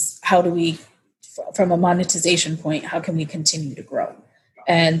is how do we, from a monetization point, how can we continue to grow?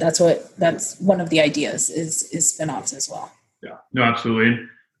 And that's one of the ideas is spinoffs as well. Yeah, no, absolutely. And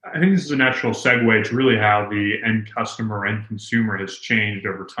I think this is a natural segue to really how the end customer, end consumer has changed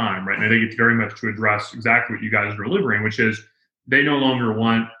over time, right? And I think it's very much to address exactly what you guys are delivering, which is they no longer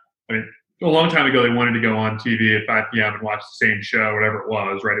want, a long time ago, they wanted to go on TV at 5 p.m. and watch the same show, whatever it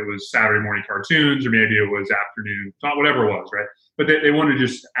was, right? It was Saturday morning cartoons, or maybe it was afternoon, whatever it was, right? But they wanted to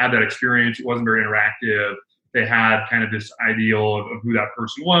just add that experience. It wasn't very interactive. They had kind of this ideal of who that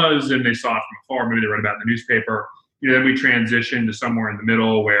person was, and they saw it from afar. Maybe they read about it in the newspaper. Then we transitioned to somewhere in the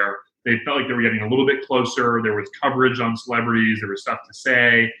middle where they felt like they were getting a little bit closer. There was coverage on celebrities. There was stuff to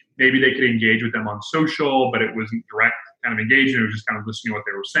say. Maybe they could engage with them on social, but it wasn't direct kind of engagement. It was just kind of listening to what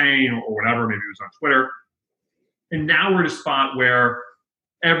they were saying or whatever. Maybe it was on Twitter. And now we're at a spot where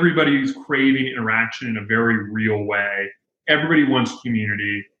everybody's craving interaction in a very real way. Everybody wants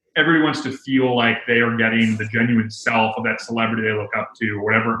community. Everybody wants to feel like they are getting the genuine self of that celebrity they look up to or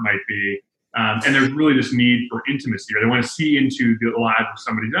whatever it might be. And there's really this need for intimacy, or they want to see into the lives of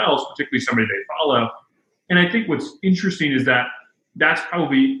somebody else, particularly somebody they follow. And I think what's interesting is that that's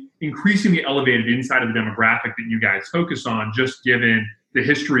probably increasingly elevated inside of the demographic that you guys focus on, just given the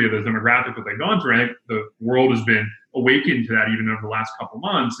history of the demographic that they've gone through. I think the world has been awakened to that even over the last couple of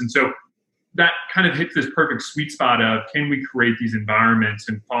months. And so that kind of hits this perfect sweet spot of, can we create these environments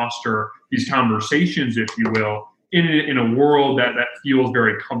and foster these conversations, if you will, in a world that feels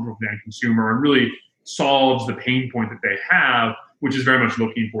very comfortable for the end consumer and really solves the pain point that they have, which is very much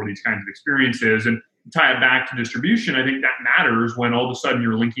looking for these kinds of experiences. And tie it back to distribution, I think that matters when all of a sudden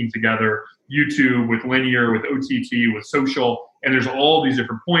you're linking together YouTube with linear, with OTT, with social, and there's all these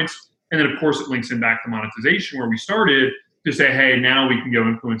different points. And then, of course, it links in back to monetization, where we started to say, hey, now we can go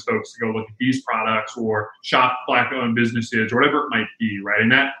influence folks to go look at these products or shop Black-owned businesses or whatever it might be, right?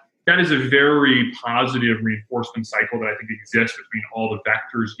 And that is a very positive reinforcement cycle that I think exists between all the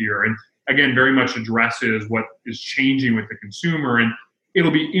vectors here. And again, very much addresses what is changing with the consumer. And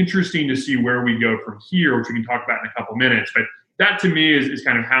it'll be interesting to see where we go from here, which we can talk about in a couple minutes. But that to me is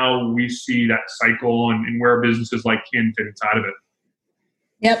kind of how we see that cycle and where businesses like Kin fit inside of it.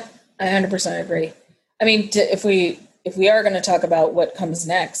 Yep, I 100% agree. I mean, if we are going to talk about what comes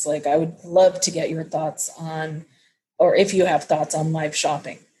next, like I would love to get your thoughts on, or if you have thoughts on live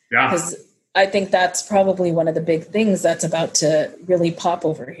shopping. Yeah. Because I think that's probably one of the big things that's about to really pop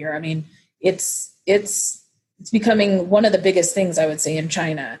over here. I mean, it's becoming one of the biggest things, I would say, in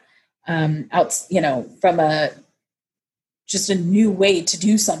China, from just a new way to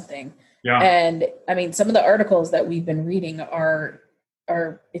do something. Yeah. And I mean, some of the articles that we've been reading are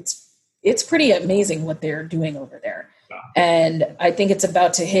it's pretty amazing what they're doing over there. Yeah. And I think it's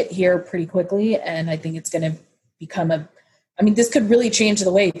about to hit here pretty quickly. And I think it's going to become this could really change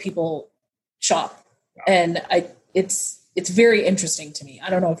the way people shop. Yeah. And it's very interesting to me. I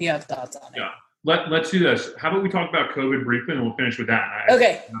don't know if you have thoughts on it. Yeah. Let's do this. How about we talk about COVID briefly, and we'll finish with that.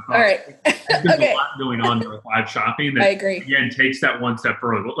 Okay. All right. There's a lot going on there with live shopping that, I agree. Again, takes that one step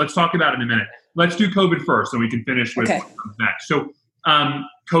further. But let's talk about it in a minute. Let's do COVID first, and we can finish with what comes next. So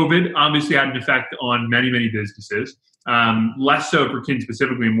COVID obviously had an effect on many, many businesses, less so for Kin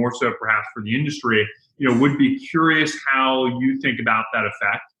specifically, and more so perhaps for the industry. Would be curious how you think about that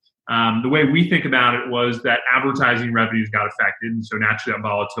effect. The way we think about it was that advertising revenues got affected, and so naturally that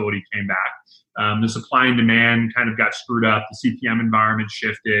volatility came back. The supply and demand kind of got screwed up. The CPM environment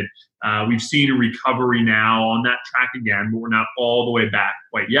shifted. We've seen a recovery now on that track again, but we're not all the way back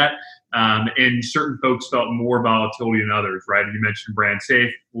quite yet. And certain folks felt more volatility than others, right? You mentioned brand safe,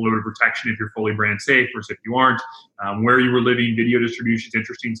 a little bit of protection if you're fully brand safe versus if you aren't. Where you were living, video distribution is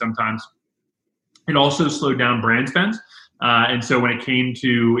interesting sometimes. It also slowed down brand spends. And so when it came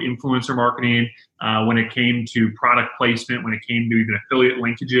to influencer marketing, when it came to product placement, when it came to even affiliate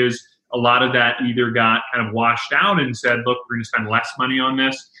linkages, a lot of that either got kind of washed out and said, look, we're going to spend less money on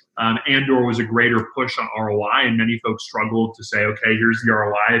this, and/or was a greater push on ROI. And many folks struggled to say, okay, here's the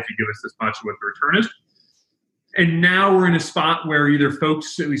ROI if you give us this much, what the return is. And now we're in a spot where either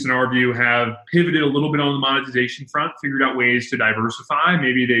folks, at least in our view, have pivoted a little bit on the monetization front, figured out ways to diversify.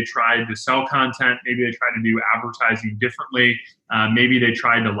 Maybe they tried to sell content. Maybe they tried to do advertising differently. Maybe they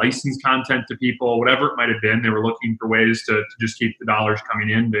tried to license content to people, whatever it might have been. They were looking for ways to just keep the dollars coming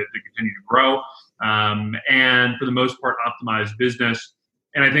in to continue to grow. And for the most part, optimize business.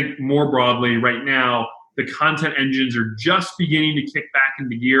 And I think more broadly right now, the content engines are just beginning to kick back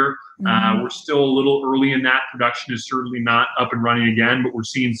into gear. We're still a little early in that. Production is certainly not up and running again, but we're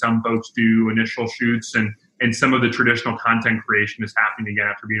seeing some folks do initial shoots, and some of the traditional content creation is happening again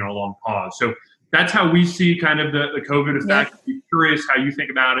after being on a long pause. So that's how we see kind of the COVID effect. Yeah. I'm curious how you think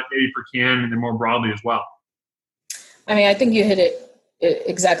about it, maybe for Ken, and then more broadly as well. I mean, I think you hit it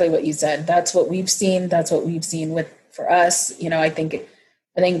exactly what you said. That's what we've seen. That's what we've seen for us. I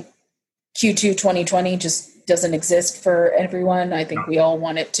think Q2 2020 just doesn't exist for everyone. I think we all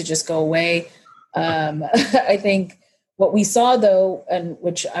want it to just go away. I think what we saw though, and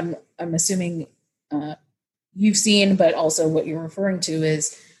which I'm assuming you've seen, but also what you're referring to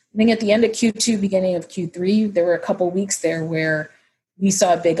is, I think at the end of Q2, beginning of Q3, there were a couple weeks there where we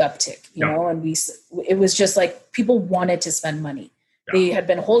saw a big uptick, you know, and it was just like people wanted to spend money. Yeah. They had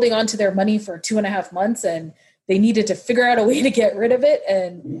been holding on to their money for 2.5 months, and they needed to figure out a way to get rid of it,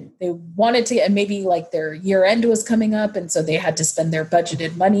 and they wanted to, and maybe like their year end was coming up, and so they had to spend their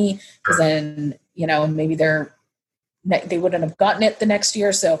budgeted money, because then, maybe they wouldn't have gotten it the next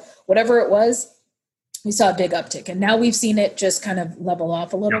year. So whatever it was, we saw a big uptick, and now we've seen it just kind of level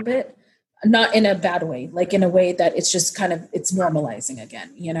off a little bit, not in a bad way, like in a way that it's just kind of, it's normalizing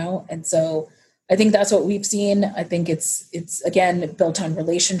again, and so I think that's what we've seen. I think it's again built on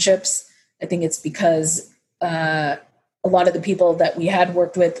relationships. I think it's because a lot of the people that we had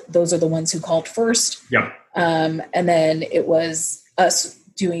worked with, those are the ones who called first. Yeah. And then it was us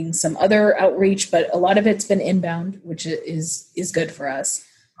doing some other outreach, but a lot of it's been inbound, which is good for us.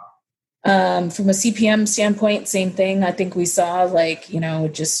 From a CPM standpoint, same thing. I think we saw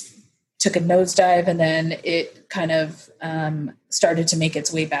it just took a nosedive, and then it kind of started to make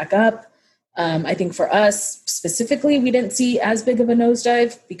its way back up. I think for us specifically, we didn't see as big of a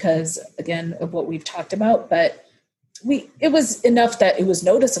nosedive because, again, of what we've talked about, but it was enough that it was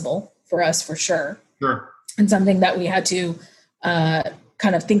noticeable for us for sure. Sure. And something that we had to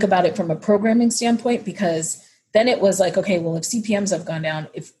kind of think about it from a programming standpoint, because then it was like, okay, well, if CPMs have gone down,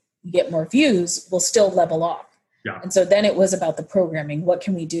 if we get more views, we'll still level off. Yeah. And so then it was about the programming. What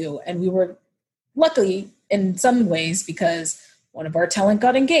can we do? And we were luckily in some ways, because one of our talent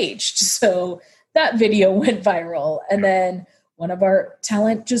got engaged. So that video went viral. And then one of our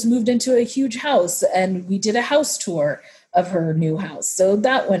talent just moved into a huge house, and we did a house tour of her new house. So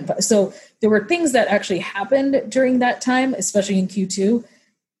that went, so there were things that actually happened during that time, especially in Q2,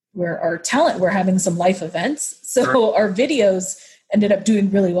 where our talent were having some life events. So sure. Our videos ended up doing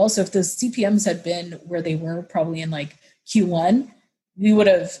really well. So if those CPMs had been where they were probably in like Q1, we would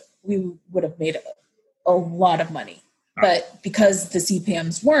have made a lot of money. But because the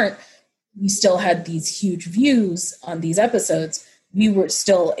CPMs weren't, we still had these huge views on these episodes. We were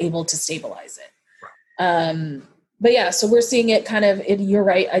still able to stabilize it. But yeah, so we're seeing it kind of, you're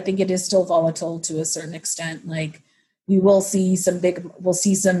right. I think it is still volatile to a certain extent. Like we will see we'll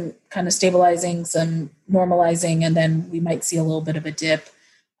see some kind of stabilizing, some normalizing, and then we might see a little bit of a dip.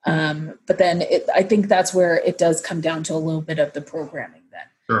 But then I think that's where it does come down to a little bit of the programming then.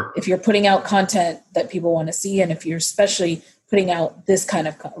 Sure. If you're putting out content that people want to see, and if you're especially putting out this kind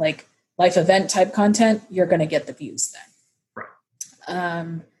of like life event type content, you're going to get the views then.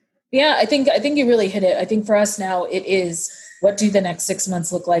 Right. Yeah, I think you really hit it. I think for us now, it is, what do the next 6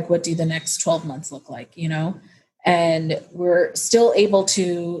 months look like? What do the next 12 months look like? And we're still able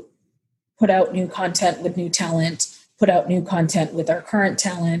to put out new content with new talent, put out new content with our current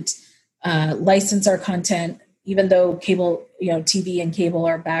talent, license our content, even though cable, TV and cable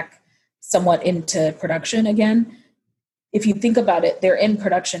are back somewhat into production again. If you think about it, they're in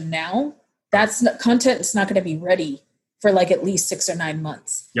production now. Content is not going to be ready for like at least 6 or 9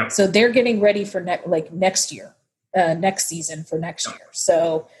 months. Yep. So they're getting ready for next year, next season for next year.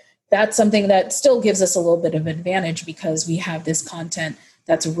 So that's something that still gives us a little bit of advantage, because we have this content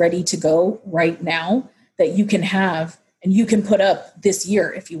that's ready to go right now that you can have, and you can put up this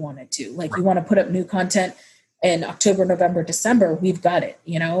year if you wanted to. Like you want to put up new content in October, November, December, we've got it,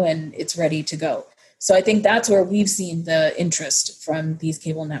 and it's ready to go. So I think that's where we've seen the interest from these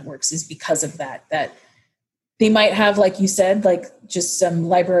cable networks, is because of that they might have, like you said, like just some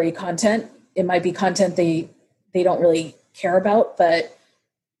library content. It might be content they don't really care about, but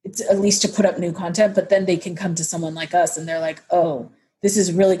it's at least to put up new content. But then they can come to someone like us and they're like, oh, this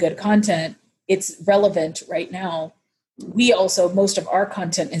is really good content. it's relevant right now. We also, most of our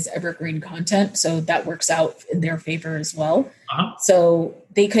content is evergreen content, so that works out in their favor as well. So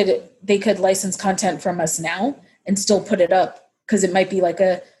they could license content from us now and still put it up, because it might be like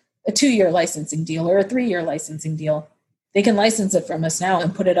a 2-year licensing deal or a 3-year licensing deal. They can license it from us now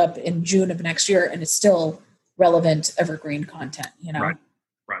and put it up in June of next year, and it's still relevant evergreen content, Right.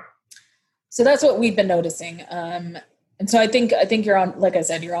 So that's what we've been noticing. And so I think you're on, like I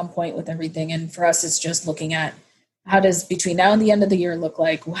said, you're on point with everything. And for us, it's just looking at, how does between now and the end of the year look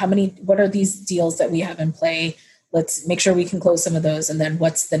like? What are these deals that we have in play? Let's make sure we can close some of those. And then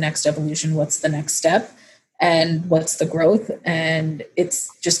what's the next evolution? What's the next step? And what's the growth? And it's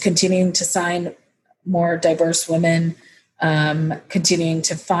just continuing to sign more diverse women, continuing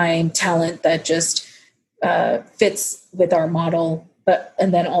to find talent that just fits with our model,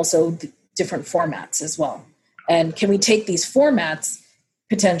 and then also the different formats as well. And can we take these formats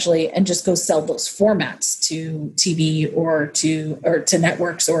potentially and just go sell those formats to TV or to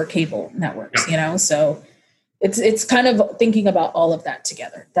networks or cable networks, So it's kind of thinking about all of that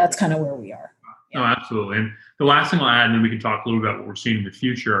together. That's kind of where we are. No, absolutely. And the last thing I'll add, and then we can talk a little about what we're seeing in the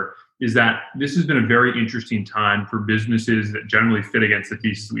future, is that this has been a very interesting time for businesses that generally fit against the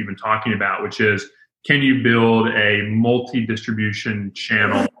thesis we've been talking about, which is, can you build a multi-distribution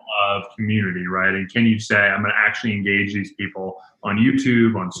channel of community, right? And can you say, I'm going to actually engage these people on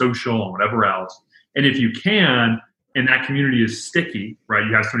YouTube, on social, on whatever else? And if you can, and that community is sticky, right?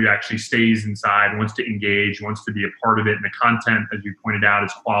 You have somebody who actually stays inside, wants to engage, wants to be a part of it, and the content, as you pointed out,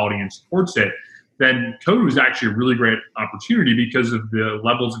 is quality and supports it, then Coder was actually a really great opportunity because of the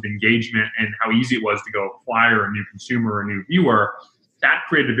levels of engagement and how easy it was to go acquire a new consumer, a new viewer. That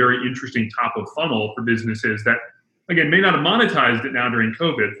created a very interesting top of funnel for businesses that, again, may not have monetized it now during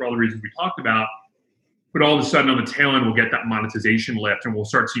COVID for all the reasons we talked about, but all of a sudden on the tail end, we'll get that monetization lift and we'll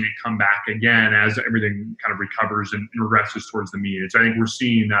start seeing it come back again as everything kind of recovers and regresses towards the mean. So I think we're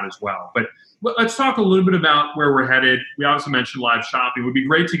seeing that as well. But let's talk a little bit about where we're headed. We obviously mentioned live shopping. It would be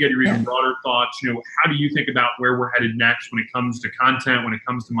great to get your even broader thoughts. How do you think about where we're headed next when it comes to content, when it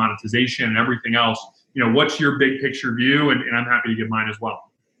comes to monetization and everything else? What's your big picture view? And I'm happy to give mine as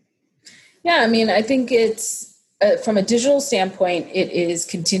well. Yeah, I mean, I think it's, from a digital standpoint, it is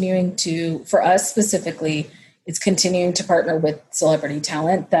continuing to, for us specifically, it's continuing to partner with celebrity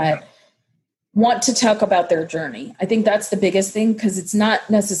talent that want to talk about their journey. I think that's the biggest thing, because it's not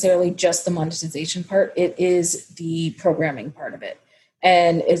necessarily just the monetization part. It is the programming part of it.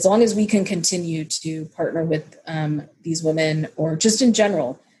 And as long as we can continue to partner with these women, or just in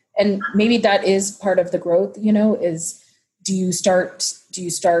general, and maybe that is part of the growth, is do you start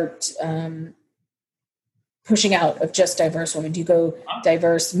pushing out of just diverse women? Do you go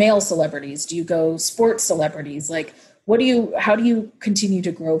diverse male celebrities? Do you go sports celebrities? Like, how do you continue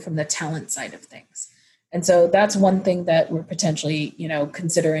to grow from the talent side of things? And so that's one thing that we're potentially,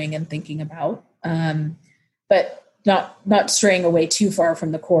 considering and thinking about, but not straying away too far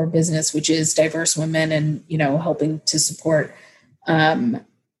from the core business, which is diverse women and, helping to support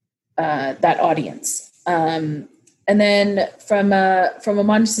that audience. And then from a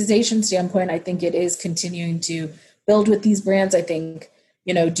monetization standpoint, I think it is continuing to build with these brands. I think,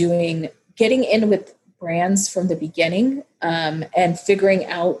 getting in with brands from the beginning, and figuring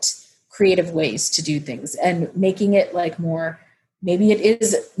out creative ways to do things and making it like more, maybe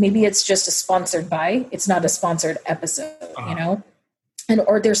it's just a sponsored by, it's not a sponsored episode,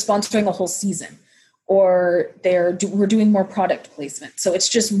 or they're sponsoring a whole season, or we're doing more product placement. So it's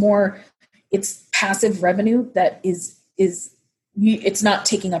just more, it's passive revenue that it's not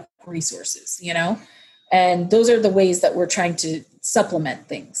taking up resources, and those are the ways that we're trying to supplement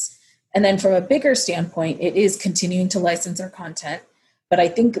things. And then from a bigger standpoint, it is continuing to license our content. But I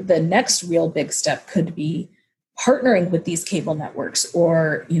think the next real big step could be partnering with these cable networks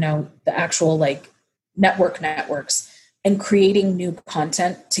or, the actual networks and creating new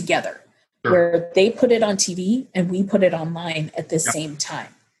content together, where they put it on TV and we put it online at the same time.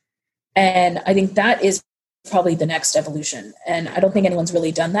 And I think that is probably the next evolution. And I don't think anyone's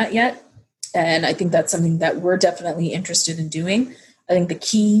really done that yet. And I think that's something that we're definitely interested in doing. I think the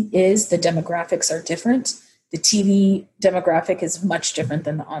key is the demographics are different. The TV demographic is much different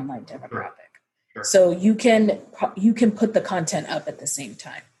than the online demographic. Sure. So you can put the content up at the same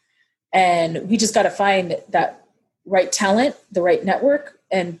time. And we just got to find that right talent, the right network,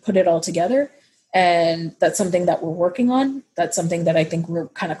 and put it all together. And that's something that we're working on. That's something that I think we're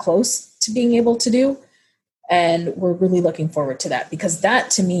kind of close to being able to do. And we're really looking forward to that, because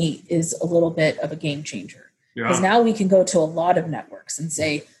that to me is a little bit of a game changer. Because now we can go to a lot of networks and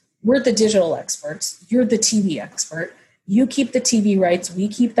say, we're the digital experts, you're the TV expert, you keep the TV rights, we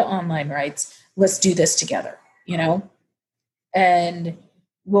keep the online rights, let's do this together, and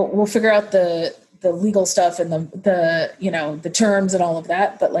we'll figure out the legal stuff and the terms and all of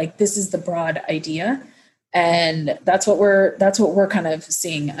that. But like, this is the broad idea. And that's what we're kind of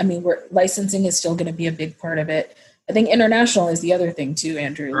seeing. I mean, licensing is still going to be a big part of it. I think international is the other thing too,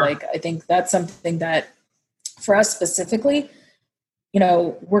 Andrew. Sure. Like, I think that's something that for us specifically,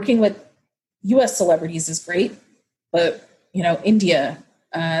 working with US celebrities is great, but, India,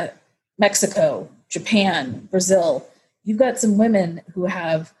 Mexico, Japan, Brazil, you've got some women who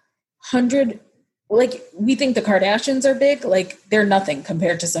have we think the Kardashians are big, like they're nothing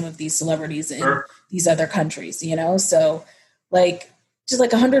compared to some of these celebrities in these other countries, So like, just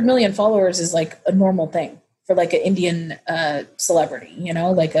like 100 million followers is like a normal thing for like an Indian celebrity,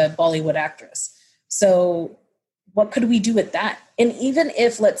 like a Bollywood actress. So what could we do with that? And even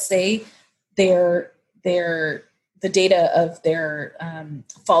if, let's say, the data of their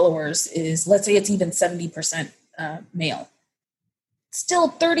followers is, let's say it's even 70% male, still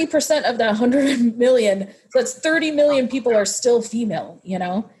 30% of that 100 million, so that's 30 million people are still female,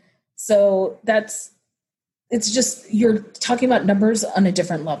 So it's just, you're talking about numbers on a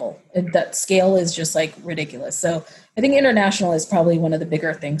different level. And that scale is just like ridiculous. So I think international is probably one of the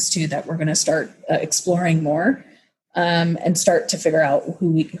bigger things too, that we're going to start exploring more and start to figure out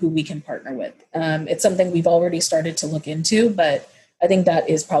who we can partner with. It's something we've already started to look into, but I think that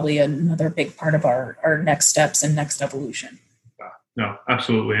is probably another big part of our next steps and next evolution. No,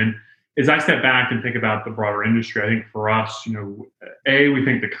 absolutely. And as I step back and think about the broader industry, I think for us, we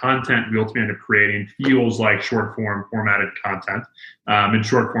think the content we ultimately end up creating feels like short form formatted content, and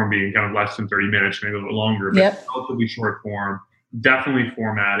short form being kind of less than 30 minutes, maybe a little longer, but relatively short form, definitely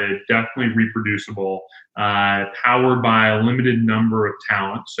formatted, definitely reproducible, powered by a limited number of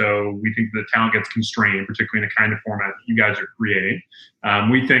talent. So we think the talent gets constrained, particularly in the kind of format that you guys are creating.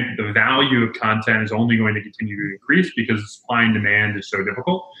 We think the value of content is only going to continue to increase because supply and demand is so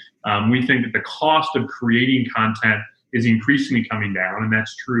difficult. We think that the cost of creating content is increasingly coming down, and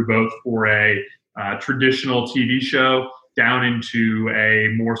that's true both for a traditional TV show down into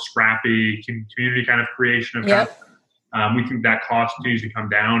a more scrappy community kind of creation of content. We think that cost continues to come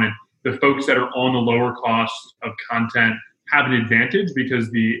down, and the folks that are on the lower cost of content have an advantage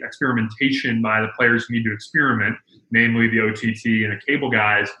because the experimentation by the players who need to experiment, namely the OTT and the cable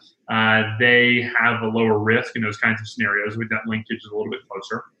guys, they have a lower risk in those kinds of scenarios. With that linkage is a little bit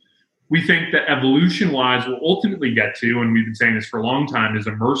closer. We think that evolution-wise we'll ultimately get to, and we've been saying this for a long time, is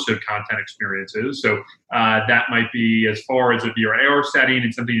immersive content experiences. So that might be as far as a VR/AR setting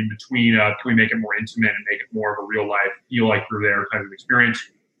and something in between. Can we make it more intimate and make it more of a real-life, feel like you're there type of experience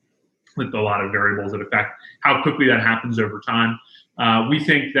with a lot of variables that affect how quickly that happens over time. We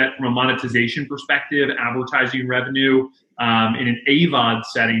think that from a monetization perspective, advertising revenue in an AVOD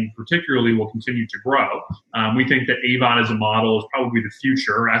setting particularly will continue to grow. We think that AVOD as a model is probably the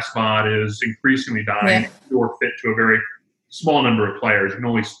future. SVOD is increasingly dying or fit to a very small number of players. You can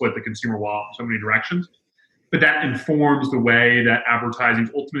only split the consumer wallet in so many directions. But that informs the way that advertising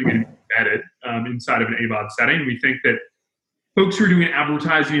is ultimately going to be embedded inside of an AVOD setting. We think that folks who are doing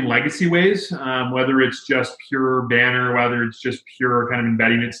advertising in legacy ways, whether it's just pure banner, whether it's just pure kind of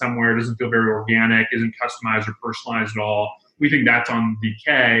embedding it somewhere, doesn't feel very organic, isn't customized or personalized at all, we think that's on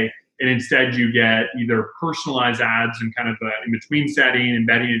decay. And instead you get either personalized ads in kind of an in-between setting,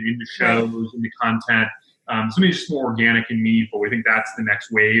 embedding it into shows, into content, something just more organic and meaningful. We think that's the next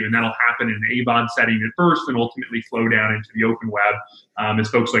wave, and that'll happen in an AVOD setting at first and ultimately flow down into the open web as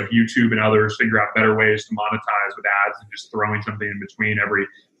folks like YouTube and others figure out better ways to monetize with ads and just throwing something in between every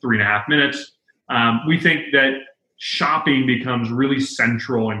 3.5 minutes. We think that shopping becomes really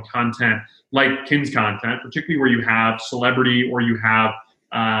central in content like Kin's content, particularly where you have celebrity or you have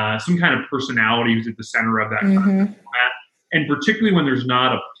some kind of personality who's at the center of that content format. And particularly when there's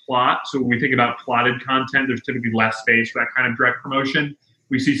not a plot. So when we think about plotted content, there's typically less space for that kind of direct promotion.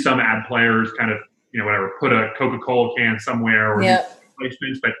 We see some ad players kind of, put a Coca-Cola can somewhere or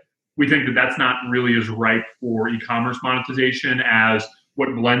placements, but we think that that's not really as ripe for e-commerce monetization as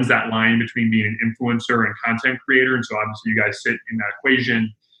what blends that line between being an influencer and content creator. And so obviously you guys sit in that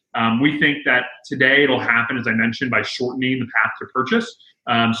equation. We think that today it'll happen, as I mentioned, by shortening the path to purchase.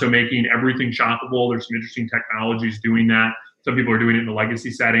 So making everything shoppable. There's some interesting technologies doing that. Some people are doing it in the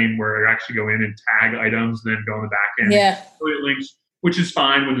legacy setting where they actually go in and tag items, then go on the back end. Affiliate links, which is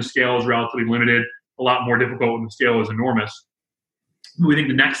fine when the scale is relatively limited, a lot more difficult when the scale is enormous. We think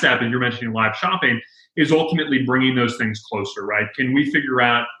the next step, as you're mentioning live shopping, is ultimately bringing those things closer, right? Can we figure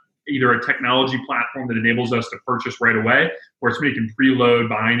out either a technology platform that enables us to purchase right away, where somebody can preload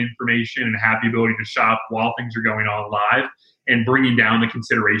buying information and have the ability to shop while things are going on live? and bringing down the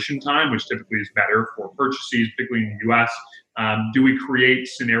consideration time, which typically is better for purchases, particularly in the US? Do we create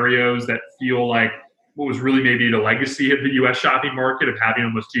scenarios that feel like what was really maybe the legacy of the US shopping market of having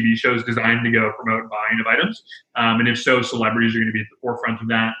almost TV shows designed to go promote buying of items? And if so, celebrities are going to be at the forefront of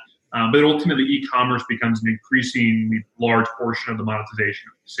that. But ultimately, e-commerce becomes an increasingly large portion of the monetization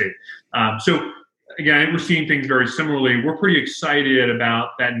of the state. So again, we're seeing things very similarly. We're pretty excited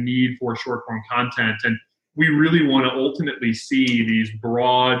about that need for short-form content, and we really want to ultimately see these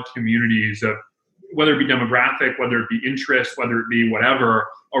broad communities of, whether it be demographic, whether it be interest, whether it be whatever,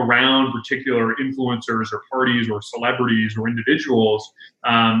 around particular influencers or parties or celebrities or individuals.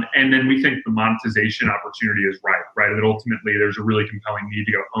 And then we think the monetization opportunity is right? That ultimately there's a really compelling need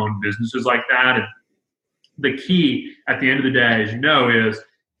to go own businesses like that. And the key at the end of the day, as you know, is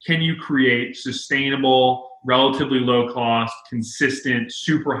can you create sustainable, relatively low cost, consistent,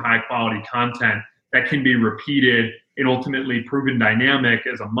 super high quality content that can be repeated and ultimately proven dynamic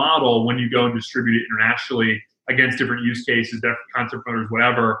as a model when you go and distribute it internationally against different use cases, different content providers,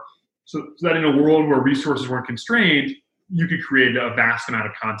 whatever. So that in a world where resources weren't constrained, you could create a vast amount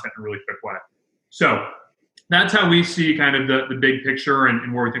of content in a really quick way. So that's how we see kind of the big picture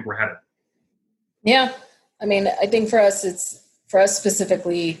and where we think we're headed. Yeah. I mean, I think for us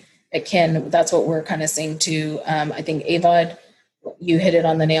specifically at Kin, that's what we're kind of saying too. I think AVOD, you hit it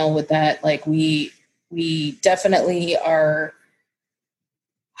on the nail with that. Like we definitely are,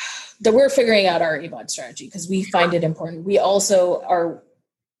 that we're figuring out our AVOD strategy because we find it important. We also are,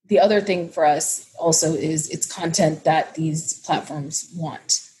 the other thing for us also is it's content that these platforms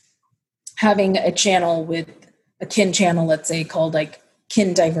want. Having a channel with a Kin channel, let's say called like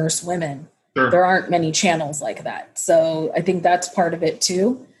Kin Diverse Women, sure. There aren't many channels like that. So I think that's part of it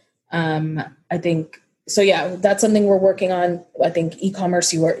too. I think, so yeah, that's something we're working on. I think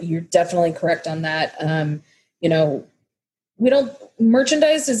e-commerce, you're definitely correct on that.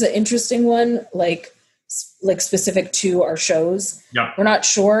 Merchandise is an interesting one, like specific to our shows. Yeah. We're not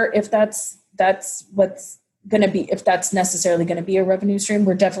sure if that's what's going to be, if that's necessarily going to be a revenue stream.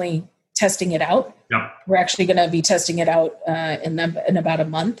 We're definitely testing it out. Yeah. We're actually going to be testing it out in about a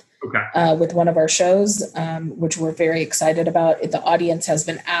month. Okay. With one of our shows, which we're very excited about. The audience has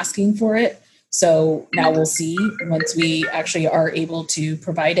been asking for it. So now we'll see once we actually are able to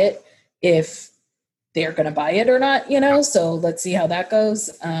provide it, if they're going to buy it or not, so let's see how that goes.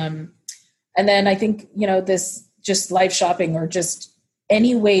 And then I think, this just live shopping or just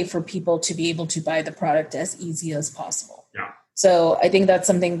any way for people to be able to buy the product as easy as possible. Yeah. So I think that's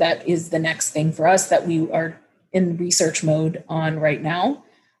something that is the next thing for us that we are in research mode on right now.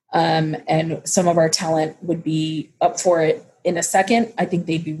 And some of our talent would be up for it in a second. I think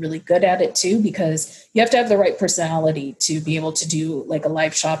they'd be really good at it too, because you have to have the right personality to be able to do like a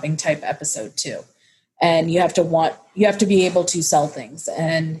live shopping type episode too. And you have to be able to sell things.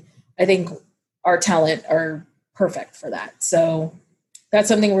 And I think our talent are perfect for that. So that's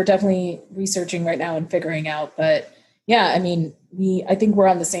something we're definitely researching right now and figuring out. But yeah, I mean, I think we're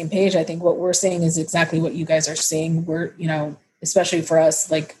on the same page. I think what we're seeing is exactly what you guys are seeing. We're, especially for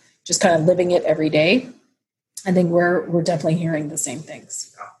us, like just kind of living it every day. I think we're definitely hearing the same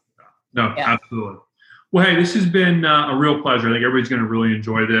things. No, absolutely. Well, hey, this has been a real pleasure. I think everybody's going to really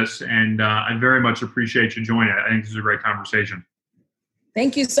enjoy this, and I very much appreciate you joining. I think this is a great conversation.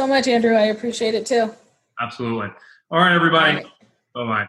 Thank you so much, Andrew. I appreciate it too. Absolutely. All right, everybody. All right. Bye-bye.